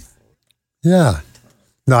 Did you? Yeah.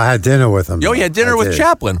 No, I had dinner with him. Oh, you had dinner with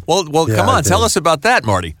Chaplin. Well, Yeah, come I on. did. Tell us about that,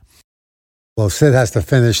 Marty. Well, Sid has to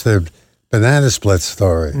finish the Banana Split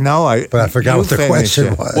story. No, But I forgot you what the finished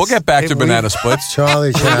question it. was. We'll get back to Banana Splits. Charlie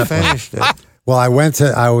We Chaplin. finished it. Well, I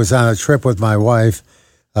was on a trip with my wife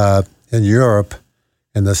in Europe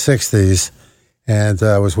in the 60s, and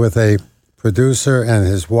I was with a producer and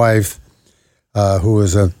his wife,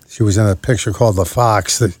 she was in a picture called The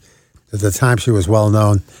Fox. At the time, she was well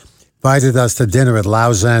known. Invited us to dinner at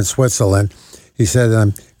Lausanne, Switzerland. He said,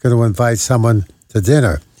 I'm going to invite someone to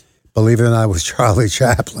dinner. Believe it or not, it was Charlie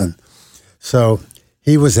Chaplin. So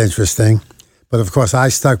he was interesting. But of course, I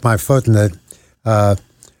stuck my foot in it.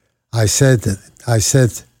 I said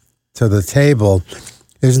to the table,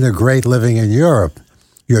 isn't it great living in Europe?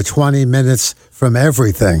 You're 20 minutes from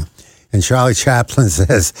everything. And Charlie Chaplin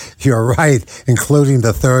says, you're right, including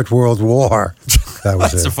the Third World War. That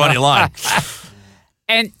was That's a funny line.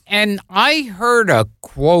 And I heard a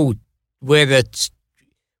quote where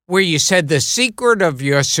you said the secret of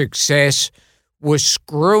your success was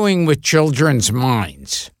screwing with children's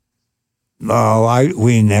minds. No,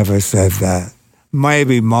 we never said that.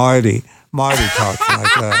 Maybe Marty. Marty talks like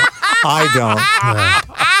that. I don't.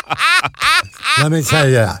 Let me tell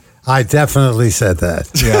you, I definitely said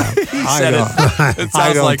that. Yeah, I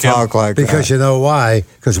don't talk like that. Because you know why?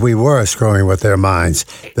 Because we were screwing with their minds.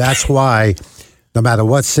 That's why, no matter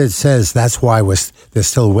what Sid says, that's why they're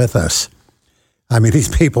still with us. I mean, these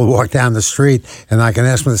people walk down the street, and I can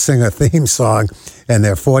ask them to sing a theme song, and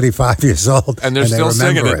they're 45 years old, and they're still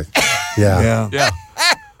singing it. Yeah.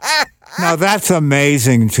 Now, that's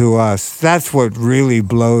amazing to us. That's what really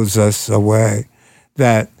blows us away,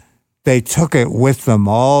 that they took it with them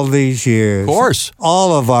all these years. Of course.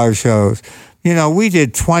 All of our shows. You know, we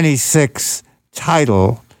did 26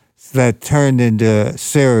 titles that turned into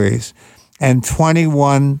series and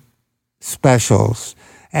 21 specials,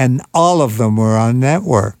 and all of them were on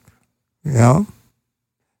network, you know?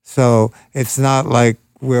 So it's not like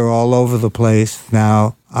we're all over the place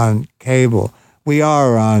now on cable. We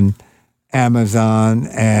are on Amazon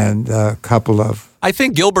and a couple of... I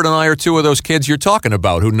think Gilbert and I are two of those kids you're talking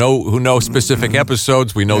about who know specific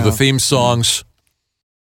episodes. We know the theme songs.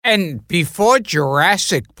 And before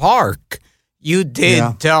Jurassic Park, you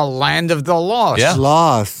did Land of the Lost. Yeah.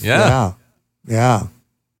 Lost. Yeah.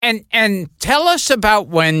 And tell us about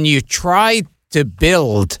when you tried to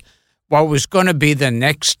build what was going to be the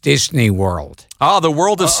next Disney World. The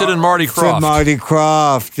world of Sid and Marty Krofft. Sid and Marty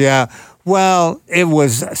Krofft, yeah. Well, it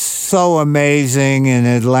was so amazing in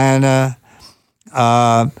Atlanta,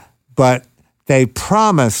 but they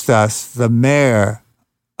promised us, the mayor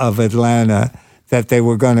of Atlanta, that they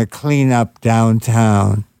were going to clean up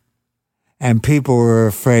downtown, and people were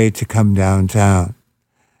afraid to come downtown.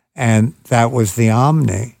 And that was the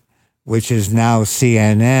Omni, which is now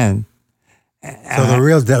CNN. So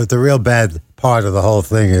the real bad part of the whole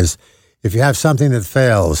thing is if you have something that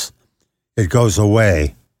fails, it goes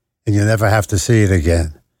away, and you never have to see it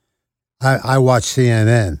again. I watch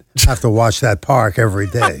CNN. I have to watch that park every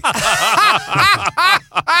day.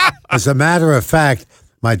 As a matter of fact,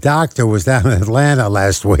 my doctor was down in Atlanta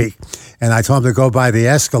last week, and I told him to go by the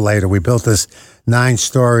escalator. We built this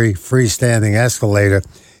 9-story freestanding escalator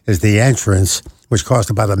as the entrance, which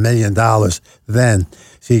cost about $1 million then.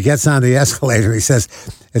 So he gets on the escalator. He says,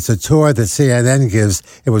 it's a tour that CNN gives.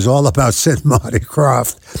 It was all about Sid and Marty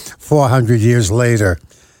Krofft 400 years later.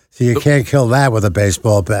 So you can't kill that with a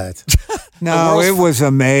baseball bat. No, it was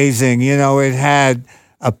amazing. You know, it had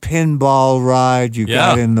a pinball ride. You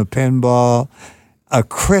got in the pinball. A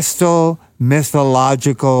crystal,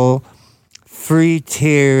 mythological,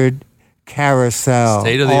 3-tiered carousel.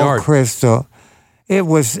 State of the art. All crystal. It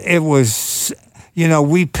was, you know,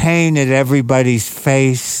 we painted everybody's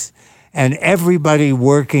face, and everybody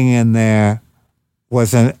working in there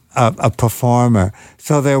was a performer.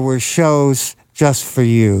 So there were shows just for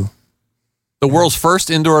you. The world's first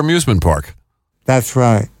indoor amusement park. That's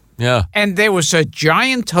right. Yeah. And there was a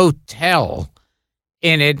giant hotel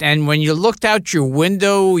in it, and when you looked out your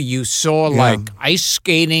window, you saw like ice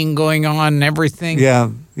skating going on and everything.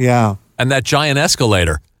 Yeah. And that giant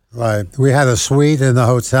escalator. Right. We had a suite in the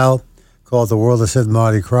hotel called the World of Sid and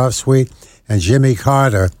Marty Krofft Suite, and Jimmy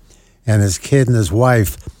Carter and his kid and his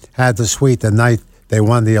wife had the suite the night they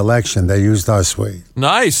won the election. They used our suite.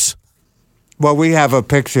 Nice. Well, we have a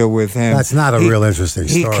picture with him. That's not a real interesting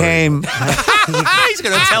story. He came. He's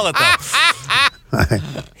going to tell it,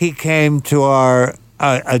 though. He came to our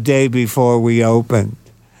a day before we opened,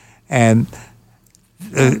 and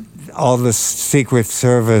all the Secret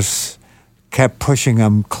Service kept pushing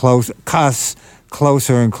him closer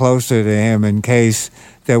and closer to him in case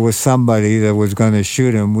there was somebody that was going to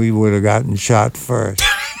shoot him. We would have gotten shot first.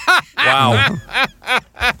 Wow.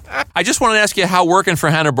 I just want to ask you how working for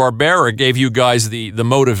Hanna-Barbera gave you guys the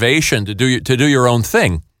motivation to do your own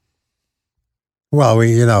thing. Well,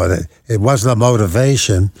 it wasn't a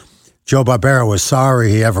motivation. Joe Barbera was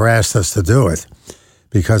sorry he ever asked us to do it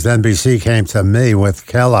because NBC came to me with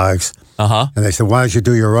Kellogg's, and they said, "Why don't you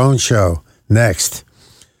do your own show next?"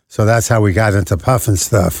 So that's how we got into Puffin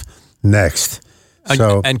Stuff next.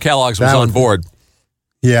 And Kellogg's was on board.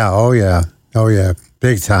 Yeah, oh yeah,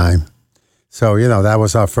 big time. So, that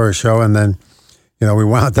was our first show, and then, we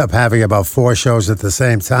wound up having about 4 shows at the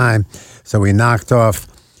same time, so we knocked off,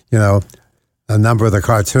 a number of the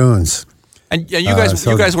cartoons. And you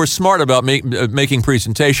guys were smart about making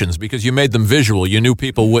presentations because you made them visual. You knew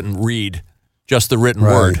people wouldn't read just the written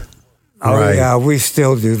word. Oh, right. Yeah, we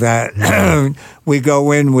still do that. We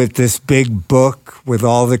go in with this big book with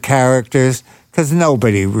all the characters because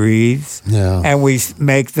nobody reads. Yeah. And we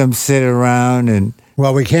make them sit around and...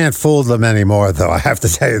 Well, we can't fool them anymore, though, I have to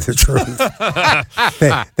tell you the truth.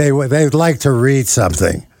 They'd like to read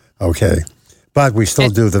something, okay? But we still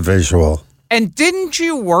do the visual. And didn't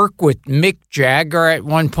you work with Mick Jagger at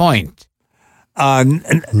one point? No.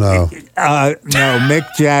 No, Mick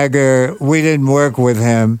Jagger, we didn't work with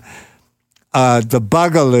him. The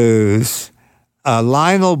Bugaloos,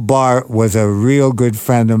 Lionel Bart was a real good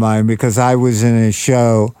friend of mine because I was in a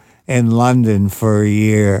show in London for a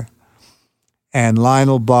year. And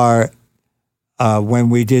Lionel Bart, when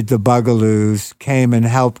we did the Bugaloos, came and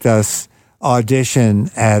helped us audition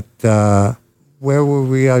at, where were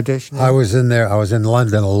we auditioning? I was in there. I was in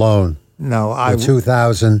London alone. No, I...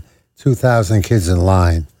 2,000 kids in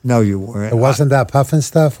line. No, you weren't. It wasn't that Puffin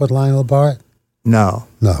Stuff with Lionel Bart? No.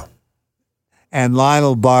 No. And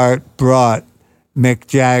Lionel Bart brought Mick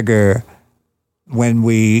Jagger when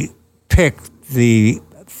we picked the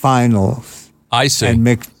finals. I see. And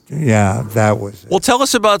Mick, yeah, that was it. Well, tell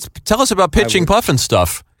us about pitching Puffin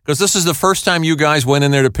Stuff because this is the first time you guys went in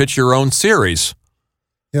there to pitch your own series.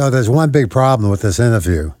 There's one big problem with this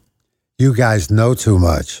interview. You guys know too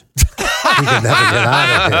much. We could never get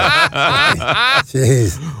out of here.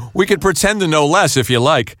 Jeez. We could pretend to know less if you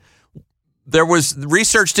like.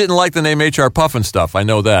 Research didn't like the name HR Puffin Stuff. I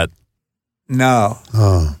know that. No.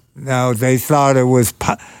 Oh. No, they thought it was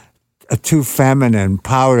too feminine,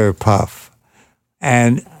 powder puff.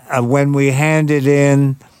 And when we handed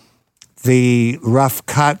in the rough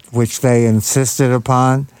cut, which they insisted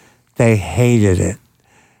upon, they hated it.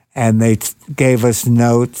 And they gave us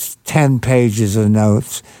notes, 10 pages of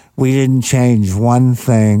notes. We didn't change one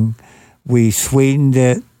thing. We sweetened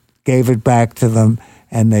it, gave it back to them,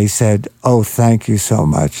 and they said, "Oh, thank you so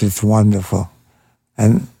much. It's wonderful."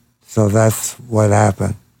 And so that's what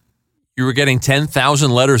happened. You were getting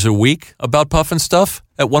 10,000 letters a week about Puffin Stuff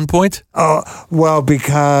at one point? Oh, well,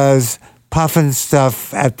 because Puffin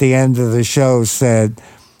Stuff at the end of the show said,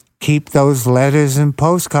 "Keep those letters and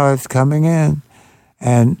postcards coming in."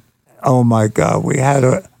 And, oh, my God, we had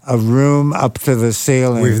a room up to the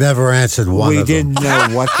ceiling. We've never answered one of them. We didn't know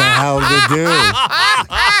what the hell to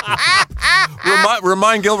do.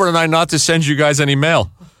 Remind Gilbert and I not to send you guys any mail.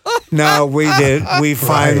 No, we did. We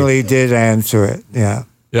finally did answer it, yeah.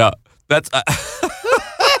 Yeah, that's...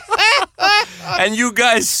 And you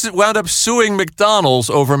guys wound up suing McDonald's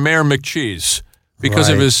over Mayor McCheese because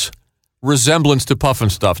of his resemblance to Puffin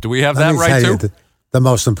Stuff. Do we have that right, too? The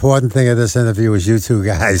most important thing of this interview is you two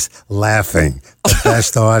guys laughing. The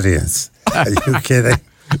best audience. Are you kidding?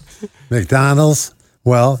 McDonald's?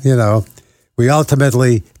 Well, we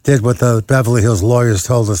ultimately did what the Beverly Hills lawyers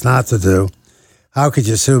told us not to do. How could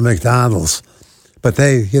you sue McDonald's? But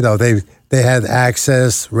they had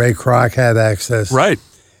access. Ray Kroc had access. Right.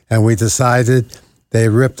 And we decided they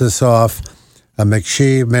ripped us off. Mayor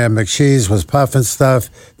McCheese was Puffin Stuff.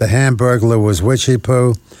 The Hamburglar was Witchy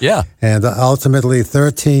Poo. Yeah. And ultimately,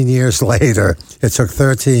 13 years later, it took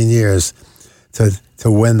 13 years to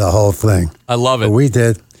win the whole thing. I love it. But we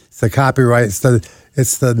did. It's the copyright.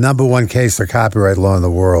 It's the number one case of copyright law in the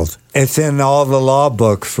world. It's in all the law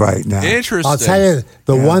books right now. Interesting. I'll tell you,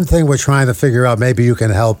 one thing we're trying to figure out, maybe you can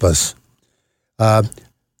help us.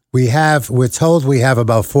 We're told we have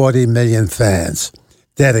about 40 million fans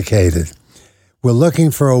dedicated. We're looking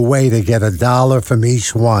for a way to get $1 from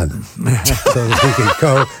each one so that we can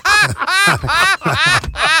go.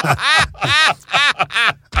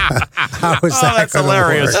 How is that? That's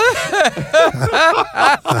hilarious.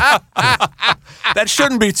 That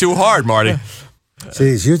shouldn't be too hard, Marty.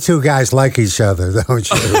 Jeez, you two guys like each other, don't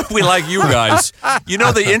you? We like you guys. One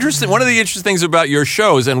of the interesting things about your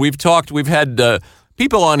shows, and we've had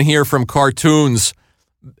people on here from cartoons.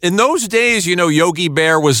 In those days, Yogi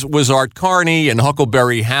Bear was Art Carney and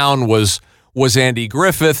Huckleberry Hound was Andy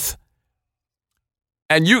Griffith.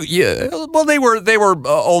 And they were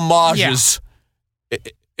homages. Yeah.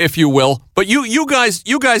 if you will. But you guys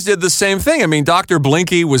did the same thing. I mean, Dr.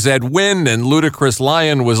 Blinky was Ed Wynn, and Ludacris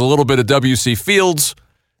Lion was a little bit of W.C. Fields.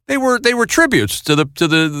 They were tributes to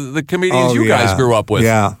the comedians you guys grew up with.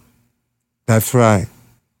 Yeah, that's right.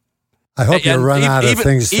 I hope you run out of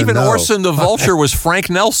things to know. Even Orson the Vulture was Frank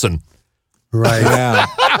Nelson. Right. Yeah.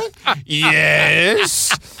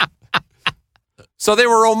 Yes. So they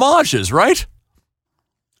were homages, right?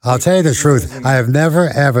 I'll tell you the truth. I have never,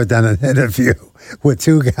 ever done an interview with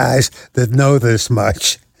two guys that know this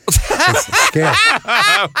much. It's scary.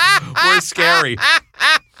 We're scary.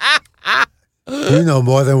 You know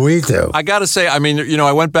more than we do. I got to say, I mean,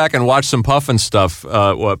 I went back and watched some Puffin stuff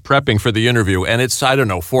prepping for the interview, and it's,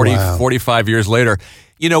 45 years later.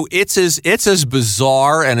 It's as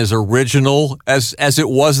bizarre and as original as it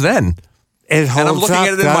was then. It holds and I'm looking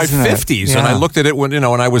at it in my 50s, and I looked at it when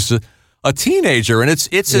I was a teenager, and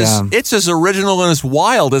it's as original and as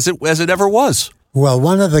wild as it ever was. Well,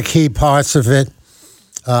 one of the key parts of it,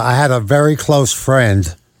 I had a very close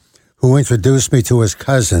friend who introduced me to his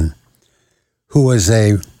cousin, who was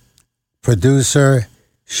a producer,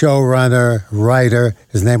 showrunner, writer.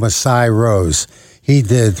 His name was Cy Rose. He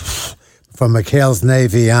did from McHale's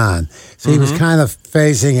Navy on. So he was kind of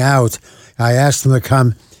phasing out. I asked him to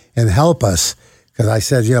come and help us because I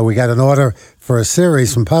said, we got an order for a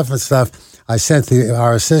series from Puffin Stuff. I sent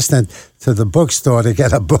our assistant to the bookstore to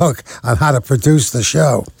get a book on how to produce the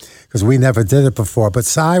show because we never did it before. But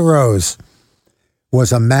Cy Rose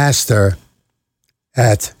was a master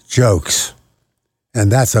at jokes. And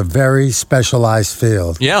that's a very specialized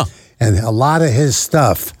field. Yeah. And a lot of his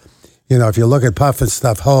stuff, if you look at Puffin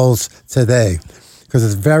Stuff, holds today. Because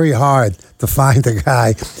it's very hard to find a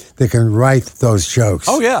guy that can write those jokes.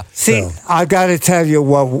 Oh, yeah. See, I got to tell you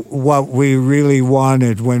what we really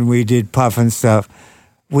wanted when we did Puffin Stuff.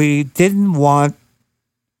 We didn't want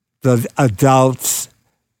the adults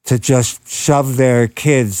to just shove their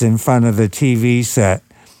kids in front of the TV set.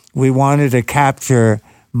 We wanted to capture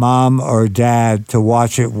mom or dad to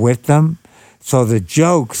watch it with them. So the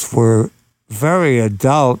jokes were very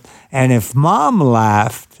adult. And if mom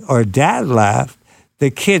laughed or dad laughed, the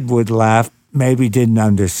kid would laugh, maybe didn't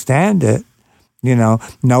understand it.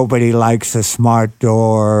 Nobody likes a smart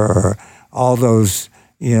door or all those,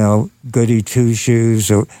 goody two-shoes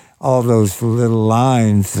or all those little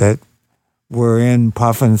lines that were in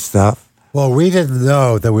Puffin Stuff. Well, we didn't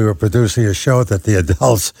know that we were producing a show that the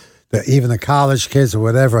adults, that even the college kids or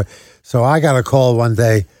whatever. So I got a call one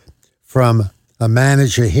day from a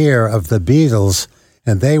manager here of the Beatles,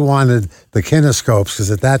 and they wanted the kinescopes because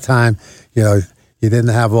at that time, you didn't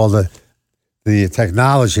have all the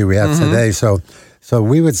technology we have today. So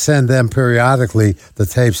we would send them periodically the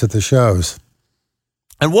tapes of the shows.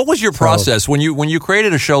 And what was your process when you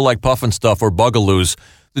created a show like Puffin Stuff or Bugaloos?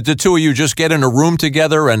 The two of you just get in a room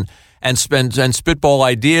together and spitball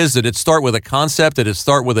ideas? Did it start with a concept? Did it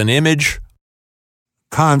start with an image?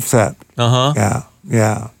 Concept. Uh-huh.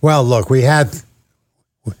 Yeah. Well, look,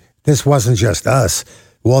 this wasn't just us.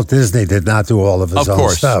 Walt Disney did not do all of his own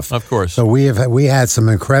stuff. Of course. So we had some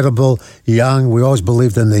incredible we always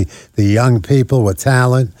believed in the young people with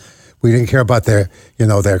talent. We didn't care about their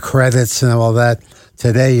credits and all that.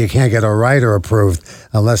 Today, you can't get a writer approved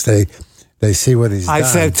unless they see what he's done. I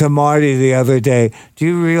said to Marty the other day, do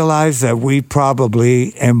you realize that we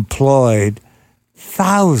probably employed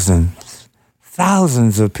thousands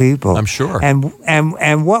of people? I'm sure.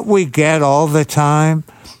 And what we get all the time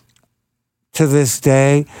to this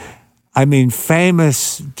day, I mean,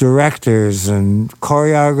 famous directors and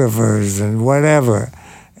choreographers and whatever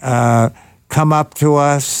come up to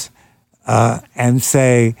us and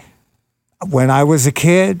say, when I was a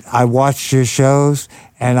kid, I watched your shows,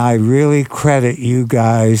 and I really credit you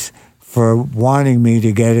guys for wanting me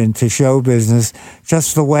to get into show business,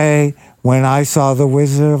 just the way when I saw The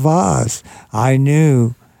Wizard of Oz, I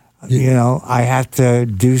knew, I had to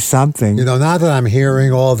do something. Now that I'm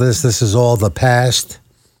hearing all this is all the past,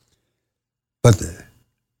 but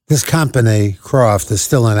this company, Krofft, is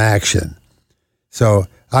still in action. So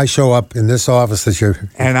I show up in this office that you're...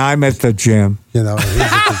 And I'm at the gym. He's at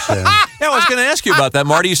the gym. Yeah, I was going to ask you about that,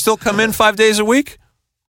 Marty. You still come in 5 days a week?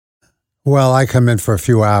 Well, I come in for a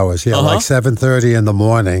few hours. Yeah, like 7:30 in the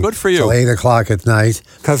morning. Good for you. Till 8 o'clock at night.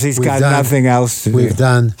 Because he's got nothing else to do. We've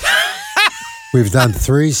done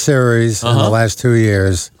 3 series in the last 2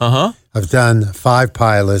 years. I've done 5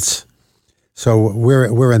 pilots. So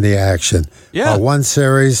we're in the action. Yeah. One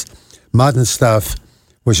series, Mutton Stuff,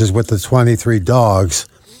 which is with the 23 dogs.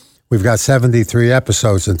 We've got 73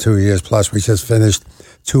 episodes in 2 years, plus we just finished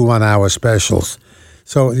 2 one-hour specials.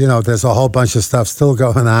 So, there's a whole bunch of stuff still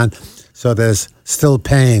going on. So there's still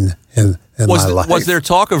pain in my life. Was there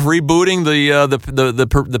talk of rebooting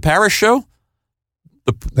the Paris show?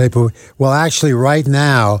 Well, actually, right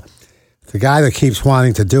now, the guy that keeps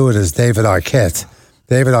wanting to do it is David Arquette.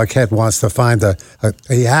 David Arquette wants to find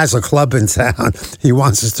he has a club in town. He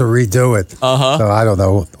wants us to redo it. Uh-huh. So I don't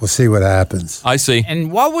know. We'll see what happens. I see.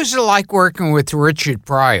 And what was it like working with Richard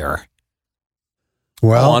Pryor?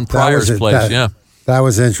 Well, on Pryor's place, yeah. That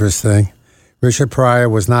was interesting. Richard Pryor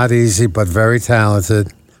was not easy, but very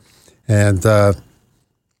talented. And I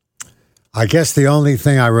guess the only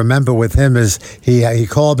thing I remember with him is he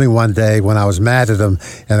called me one day when I was mad at him,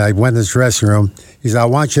 and I went in his dressing room. He said, I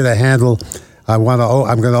want you to handle... I'm going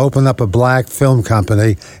to open up a black film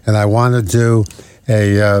company, and I want to do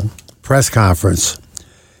a press conference.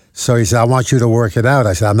 So he said, I want you to work it out.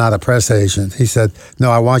 I said, I'm not a press agent. He said, no,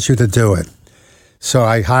 I want you to do it. So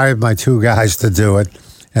I hired my two guys to do it,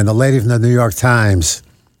 and the lady from the New York Times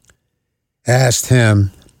asked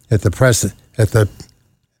him at this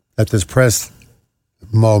press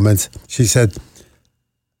moment, she said,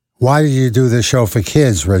 why did you do this show for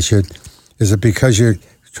kids, Richard? Is it because you're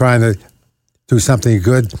trying to do something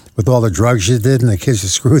good with all the drugs you did and the kids, you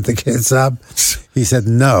screwed the kids up? He said,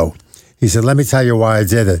 no. He said, let me tell you why I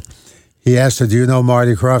did it. He asked her, do you know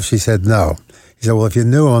Marty Krofft? She said, no. He said, well, if you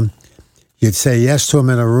knew him, you'd say yes to him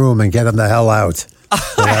in a room and get him the hell out. So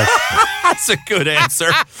that's a good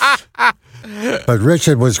answer. But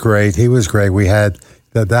Richard was great. He was great. We had,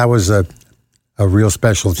 that was a real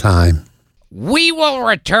special time. We will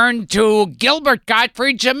return to Gilbert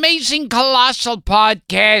Gottfried's Amazing Colossal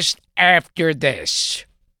podcast after this.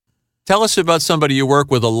 Tell us about somebody you work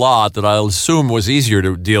with a lot that I'll assume was easier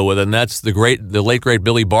to deal with, and that's the late great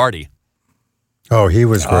Billy Barty. Oh, he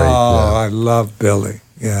was great. Oh, I love Billy.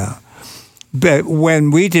 Yeah. But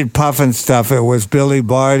when we did Puffin Stuff, it was Billy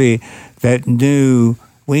Barty that knew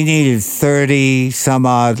we needed 30 some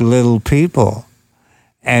odd little people.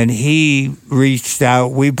 And he reached out.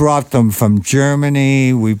 We brought them from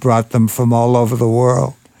Germany. We brought them from all over the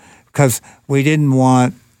world because we didn't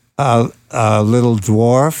want little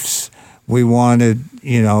dwarfs. We wanted,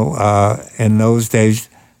 in those days,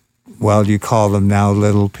 well, you call them now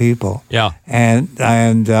little people. Yeah. And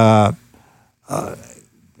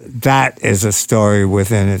that is a story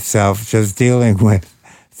within itself, just dealing with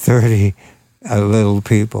 30 little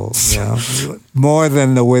people, more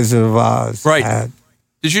than the Wizard of Oz right. had.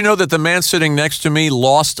 Did you know that the man sitting next to me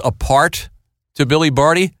lost a part to Billy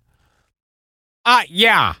Barty?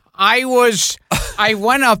 Yeah. I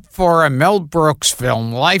went up for a Mel Brooks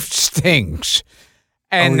film, Life Stings,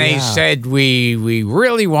 and they said, we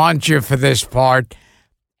really want you for this part.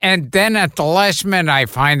 And then at the last minute, I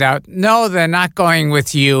find out, no, they're not going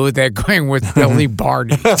with you. They're going with Billy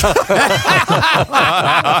Barty.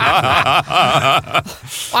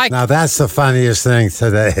 Now, that's the funniest thing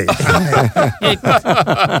today.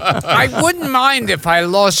 I wouldn't mind if I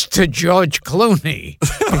lost to George Clooney.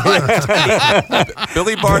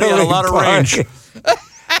 Billy Barty had a lot of range.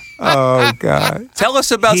 Oh, God. Tell us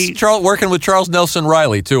about working with Charles Nelson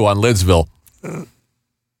Riley, too, on Lidsville.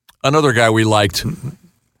 Another guy we liked.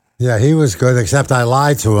 Yeah, he was good, except I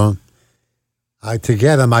lied to him. To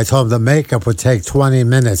get him, I told him the makeup would take 20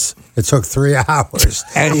 minutes. It took 3 hours.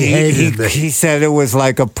 And he hated me. He said it was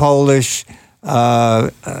like a Polish,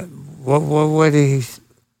 what did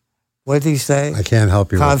he say? I can't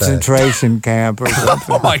help you concentration camp or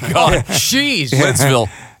something. Oh, my God. Jeez. Lidsville.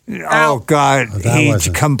 Oh, God. He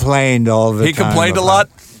complained all the time. He complained a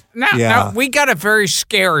lot? Now, we got a very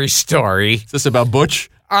scary story. Is this about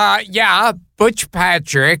Butch? Yeah, Butch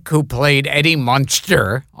Patrick, who played Eddie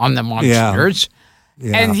Munster on the Munsters,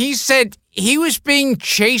 and he said he was being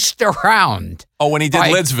chased around. Oh, when he did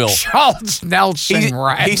Lidsville. Charles Nelson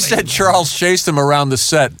Riley. He said Charles chased him around the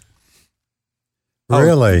set.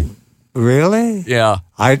 Really? Really? Yeah.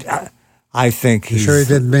 I think he's... You sure he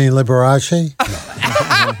didn't mean Liberace?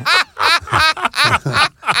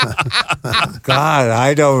 God,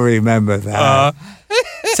 I don't remember that.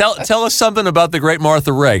 Tell us something about the great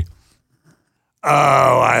Martha Ray. Oh,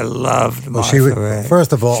 I loved Martha Ray.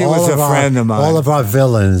 First of all, she was a friend of mine. All of our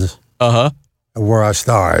villains were our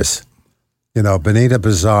stars. Benita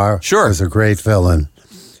Bazaar was a great villain.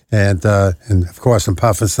 And of course, in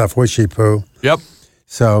Puff and Stuff, Wishy Poo. Yep.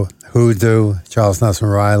 So, Hoodoo, Charles Nelson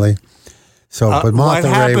Riley. So, but Martha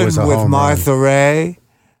Ray was a home run. What happened with Martha Ray,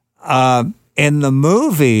 in the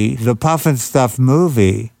movie, the Puff and Stuff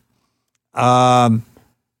movie,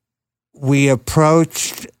 we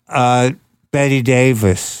approached Betty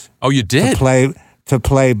Davis. Oh, you did? To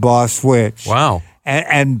play Boss Witch. Wow.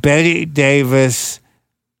 And Betty Davis,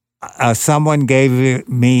 someone gave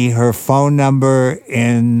me her phone number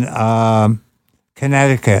in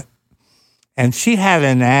Connecticut. and she had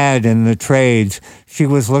an ad in the trades. She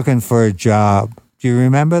was looking for a job. Do you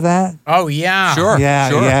remember that? Oh, yeah. Sure.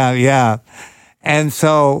 Yeah. And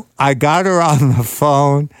so I got her on the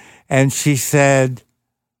phone, and she said,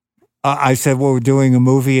 I said, well, we're doing a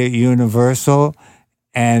movie at Universal.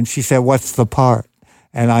 And she said, what's the part?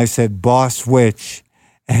 And I said, Boss Witch.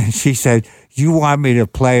 And she said, you want me to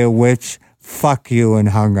play a witch? Fuck you, and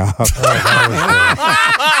hung up.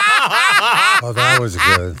 Oh, that was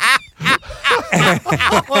good.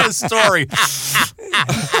 What a story.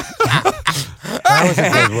 That was a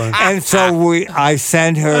good one. And so I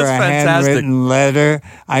sent her That's a fantastic. handwritten letter.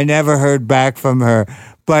 I never heard back from her.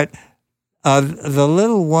 But the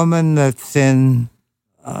little woman that's in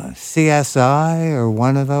CSI or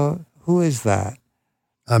one of those, who is that?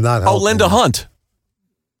 I'm not Oh, helping Linda you. Hunt.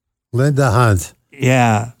 Linda Hunt.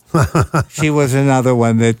 Yeah. She was another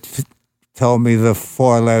one that told me the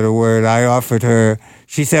 4-letter word. I offered her,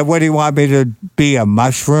 she said, what do you want me to be, a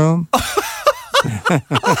mushroom?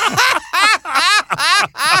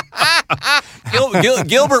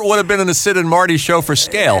 Gilbert would have been in the Sid and Marty show for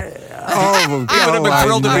scale. He would have been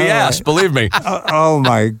thrilled to be asked, believe me. Oh,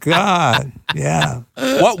 my God. Yeah.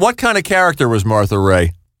 What kind of character was Martha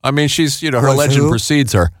Ray? I mean, she's, her Was legend who?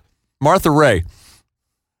 precedes her. Martha Ray.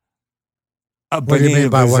 What do you mean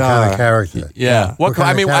by what kind of character? Yeah. What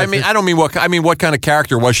kind of character? I don't mean what. I mean, what kind of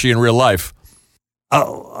character was she in real life?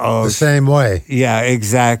 Oh, The same way. yeah,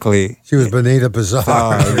 exactly. She was Bonita Bizarre.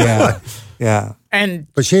 Oh, yeah. And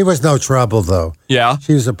But she was no trouble, though. Yeah.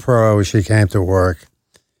 She was a pro. She came to work.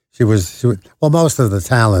 She was well, most of the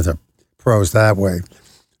talent are pros that way.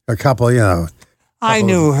 A couple, I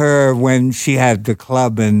knew her when she had the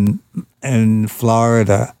club in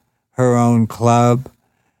Florida, her own club,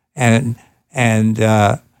 and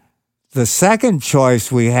the second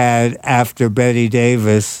choice we had after Betty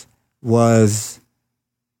Davis was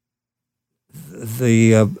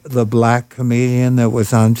the black comedian that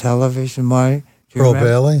was on television, Marty. Do you Pearl remember?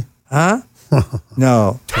 Bailey? Huh?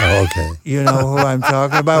 No. Oh, okay. You know who I'm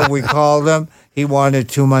talking about? We called him. He wanted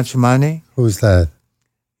too much money. Who's that?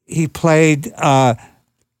 He played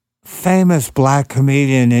famous black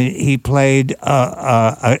comedian. He played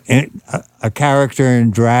a character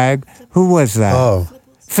in drag. Who was that? Oh.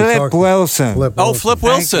 Flip Wilson. Flip Oh, Wilson. Flip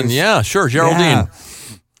Wilson. you. Yeah, sure. Geraldine. Yeah.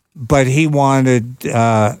 But he wanted,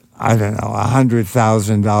 I don't know,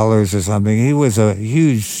 $100,000 or something. He was a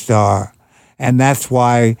huge star. And that's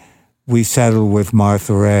why we settled with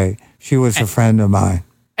Martha Ray. She was a friend of mine.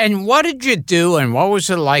 And what did you do, and what was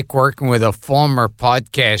it like working with a former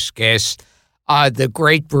podcast guest, the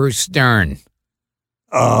great Bruce Dern?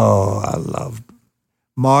 Oh, I loved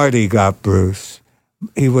Marty got Bruce.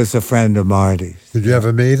 He was a friend of Marty's. Did you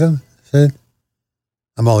ever meet him, Sid?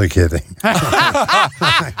 I'm only kidding.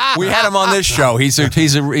 We had him on this show. He's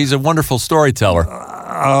a wonderful storyteller.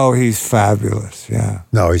 Oh, he's fabulous, yeah.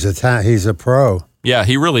 No, he's a pro. Yeah,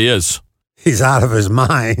 he really is. He's out of his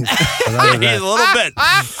mind. But other than He's a little bit.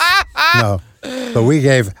 No,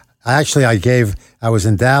 but I was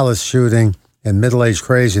in Dallas shooting in Middle Age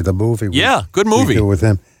Crazy, the movie. Yeah, good movie. We did with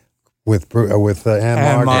him, with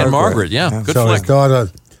Anne Margaret. And Margaret, yeah. Good So his flick.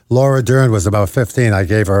 daughter, Laura Dern, was about 15. I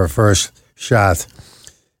gave her first shot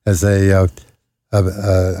as a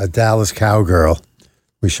Dallas cowgirl.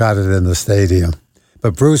 We shot it in the stadium.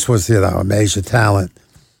 But Bruce was, a major talent.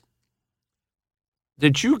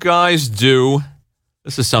 Did you guys do,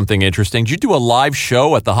 this is something interesting, did you do a live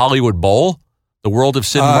show at the Hollywood Bowl? The World of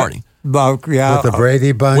Sid and Marty? Yeah. With the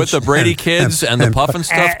Brady Bunch. With the Brady kids and the Puff and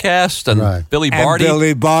Stuff cast and Right. Billy And Barty?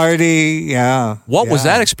 Billy Barty, yeah. What was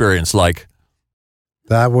that experience like?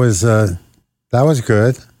 That was good. That was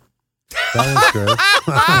good.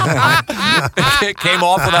 It came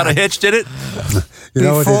off without a hitch, did it? You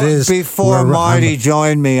know what it is? Before Marty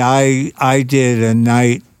joined me, I did a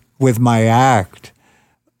night with my act,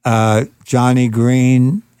 Johnny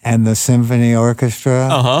Green and the Symphony Orchestra.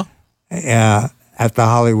 Uh-huh. Yeah, at the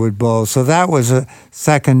Hollywood Bowl. So that was a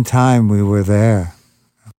second time we were there.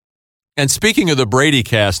 And speaking of the Brady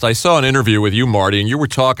cast, I saw an interview with you, Marty, and you were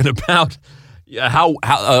talking about how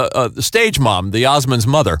the stage mom, the Osmonds'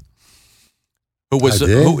 mother, who was, I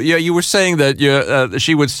did? you were saying that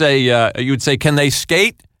she would say, you would say, can they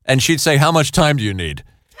skate? And she'd say, how much time do you need?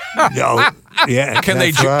 No, yeah, Can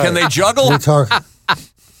that's they right. juggle?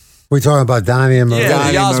 We're talking about Donnie and Marie.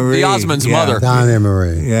 Yeah, Donnie the Marie, Osmonds' yeah. mother. Donnie and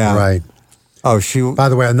Marie. Yeah. Right. Oh, she. By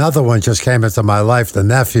the way, another one just came into my life, the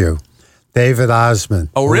nephew, David Osmond.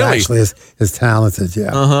 Oh, who really? Actually is talented,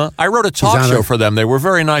 yeah. Uh-huh. I wrote a talk on show a- for them. They were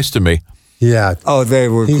very nice to me. Yeah. Oh, they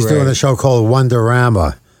were He's great. doing a show called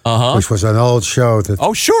Wonderama, Uh-huh. which was an old show that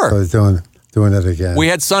Oh, sure. I was doing. doing it again. We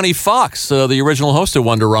had Sonny Fox, the original host of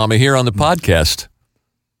Wonderama, here on the podcast.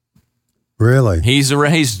 Really? He's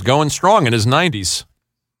going strong in his 90s.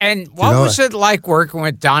 And what was it like working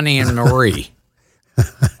with Donnie and Marie?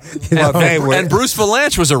 And Bruce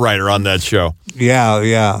Valanche was a writer on that show.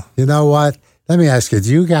 Yeah. You know what? Let me ask you,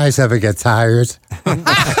 do you guys ever get tired? Marty,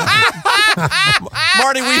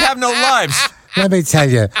 we have no lives. Let me tell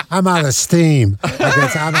you, I'm out of steam.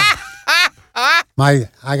 I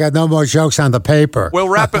got no more jokes on the paper. We'll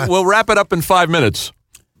wrap it up in 5 minutes.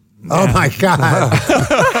 Oh, my God.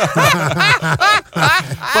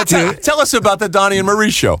 But tell us about the Donnie and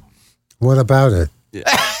Marie show. What about it?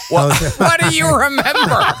 What do you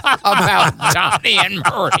remember about Donnie and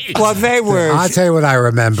Marie? Well, they were. I'll tell you what I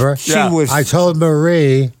remember. I told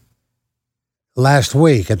Marie last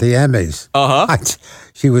week at the Emmys.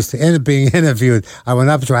 She was being interviewed. I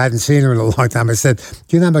went up to her. I hadn't seen her in a long time. I said,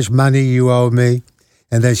 do you know how much money you owe me?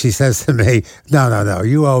 And then she says to me, no,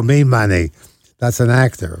 you owe me money. That's an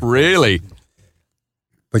actor. Really?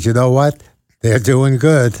 But you know what? They're doing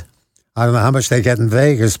good. I don't know how much they get in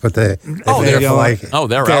Vegas, but they're out there.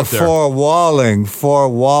 They're four-walling.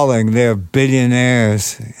 They're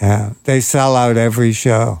billionaires. Yeah, they sell out every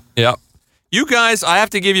show. Yep. You guys, I have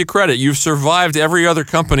to give you credit. You've survived every other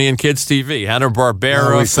company in kids' TV.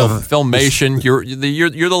 Hanna-Barbera, Filmation.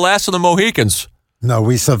 You're the last of the Mohicans. No,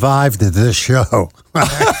 we survived this show.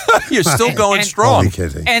 You're still going strong. Only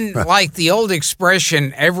kidding. And like the old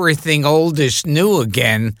expression, everything old is new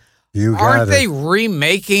again. Aren't they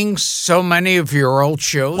remaking so many of your old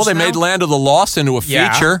shows? Well, they made Land of the Lost into a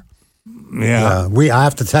feature. Yeah. I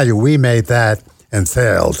have to tell you, we made that and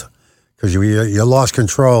failed because you lost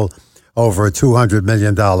control over a $200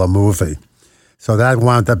 million movie. So that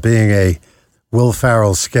wound up being a Will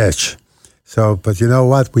Ferrell sketch. So, but you know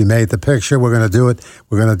what? We made the picture. We're going to do it.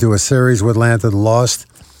 We're going to do a series with Land of the Lost.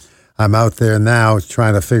 I'm out there now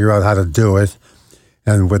trying to figure out how to do it.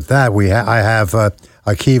 And with that, I have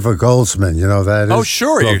Akiva Goldsman. You know that is? Oh,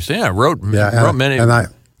 sure. Wrote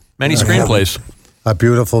many screenplays. A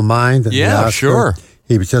Beautiful Mind. Yeah, sure.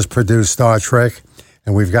 He just produced Star Trek.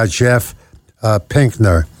 And we've got Jeff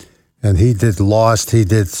Pinkner. And he did Lost. He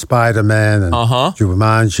did Spider-Man and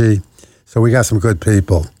Jumanji. So we got some good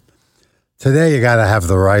people. Today, you got to have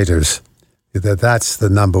the writers. That's the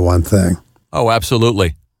number one thing. Oh,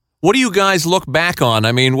 absolutely. What do you guys look back on?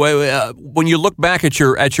 I mean, when you look back at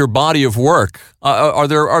your body of work, are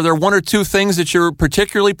there one or two things that you're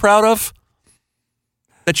particularly proud of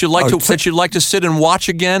that you'd like to sit and watch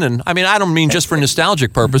again? And I mean, I don't mean just for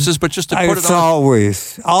nostalgic purposes, but just to put it on.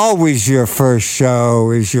 It's always your first show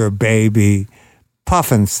is your baby.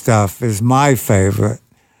 Puffin Stuff is my favorite,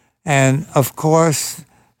 and of course.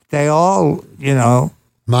 They all,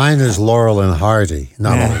 Mine is Laurel and Hardy.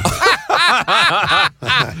 No.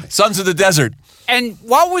 Sons of the Desert. And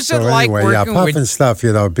what was it like working Puffin with... Stuff,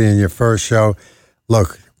 being your first show.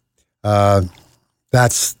 Look,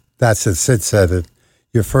 that's it. Sid said it.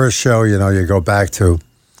 Your first show, you go back to.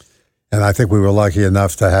 And I think we were lucky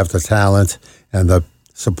enough to have the talent and the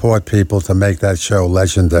support people to make that show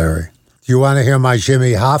legendary. Do you want to hear my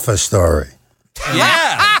Jimmy Hoffa story?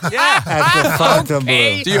 Yeah. At the Fontainebleau.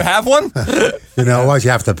 Okay. Do you have one? You know what? You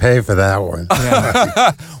have to pay for that one.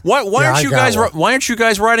 Yeah. Why aren't you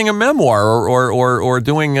guys writing a memoir or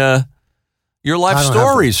doing your life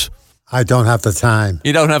stories? I don't have the time.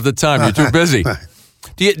 You don't have the time. You're too busy.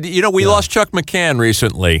 We lost Chuck McCann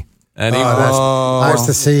recently. And nice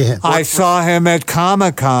to see him. I saw him at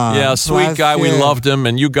Comic-Con. Yeah, sweet guy. We loved him,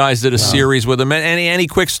 and you guys did a series with him. Any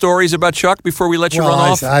quick stories about Chuck before we let you run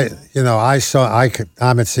off? I'm at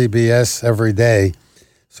CBS every day,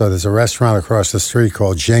 so there's a restaurant across the street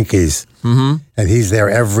called Jinkies, and he's there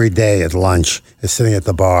every day at lunch. He's sitting at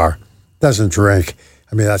the bar, doesn't drink.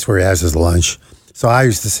 I mean, that's where he has his lunch. So I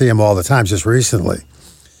used to see him all the time. Just recently.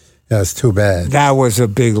 Yeah, it's too bad. That was a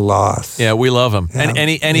big loss. Yeah, we love him. Yeah.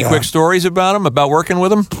 Any quick stories about him, about working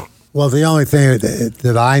with him? Well, the only thing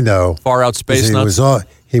that I know... Far Out Space Nuts?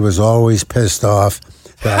 He was always pissed off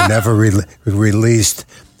that I never released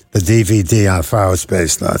the DVD on Far Out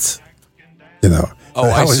Space Nuts. That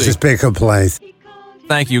was his big complaint.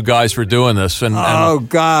 Thank you guys for doing this. Oh,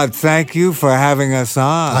 God, thank you for having us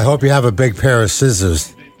on. I hope you have a big pair of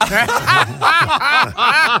scissors.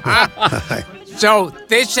 So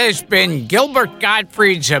this has been Gilbert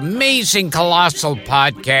Gottfried's Amazing Colossal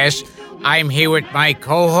Podcast. I'm here with my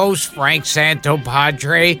co-host, Frank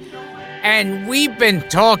Santopadre, and we've been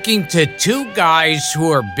talking to two guys who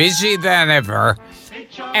are busier than ever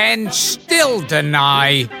and still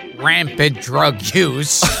deny rampant drug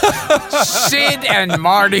use, Sid and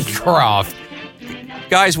Marty Krofft.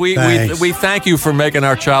 Guys, we thank you for making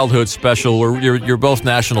our childhood special. You're both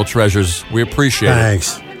national treasures. We appreciate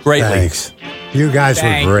Thanks. it. Greatly. Thanks. You guys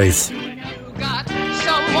were great. You got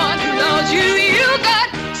someone who loves you. You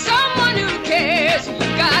got someone who cares.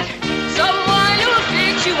 You got someone who'll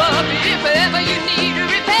fix you up if ever you need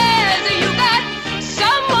repairs. You got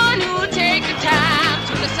someone who'll take the time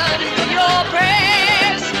to listen to your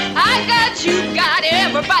prayers. I got you, got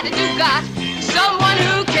everybody. You got someone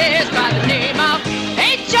who cares by the name of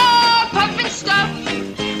HR Puffin Stuff.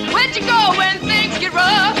 Where'd you go when things get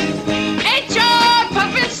rough? HR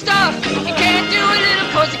Puffin Stuff. You can't do a little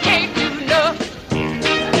 'cause you can't do enough.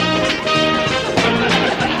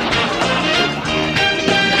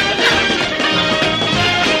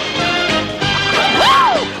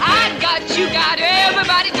 Woo! I got you, got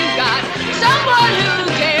everybody. You got someone who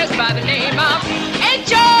cares by the name of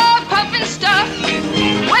HR Puffin Stuff.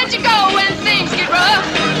 Where'd you go when things get rough?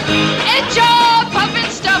 HR Puffin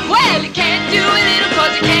Stuff. Well, you can't do a little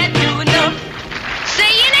 'cause you can't do enough.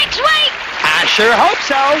 See you next week. I sure hope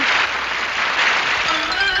so.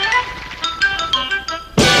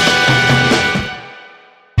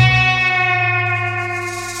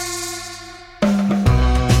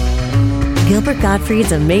 Gilbert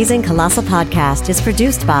Gottfried's Amazing Colossal Podcast is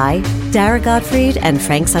produced by Dara Gottfried and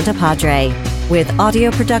Frank Santopadre, with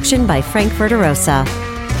audio production by Frank Verderosa.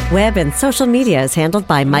 Web and social media is handled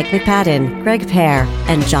by Mike McPadden, Greg Pear,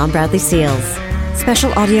 and John Bradley Seals.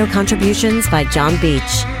 Special audio contributions by John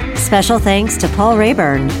Beach. Special thanks to Paul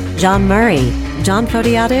Rayburn, John Murray, John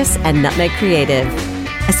Podiatis, and Nutmeg Creative.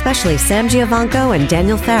 Especially Sam Giovanco and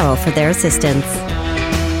Daniel Farrell for their assistance.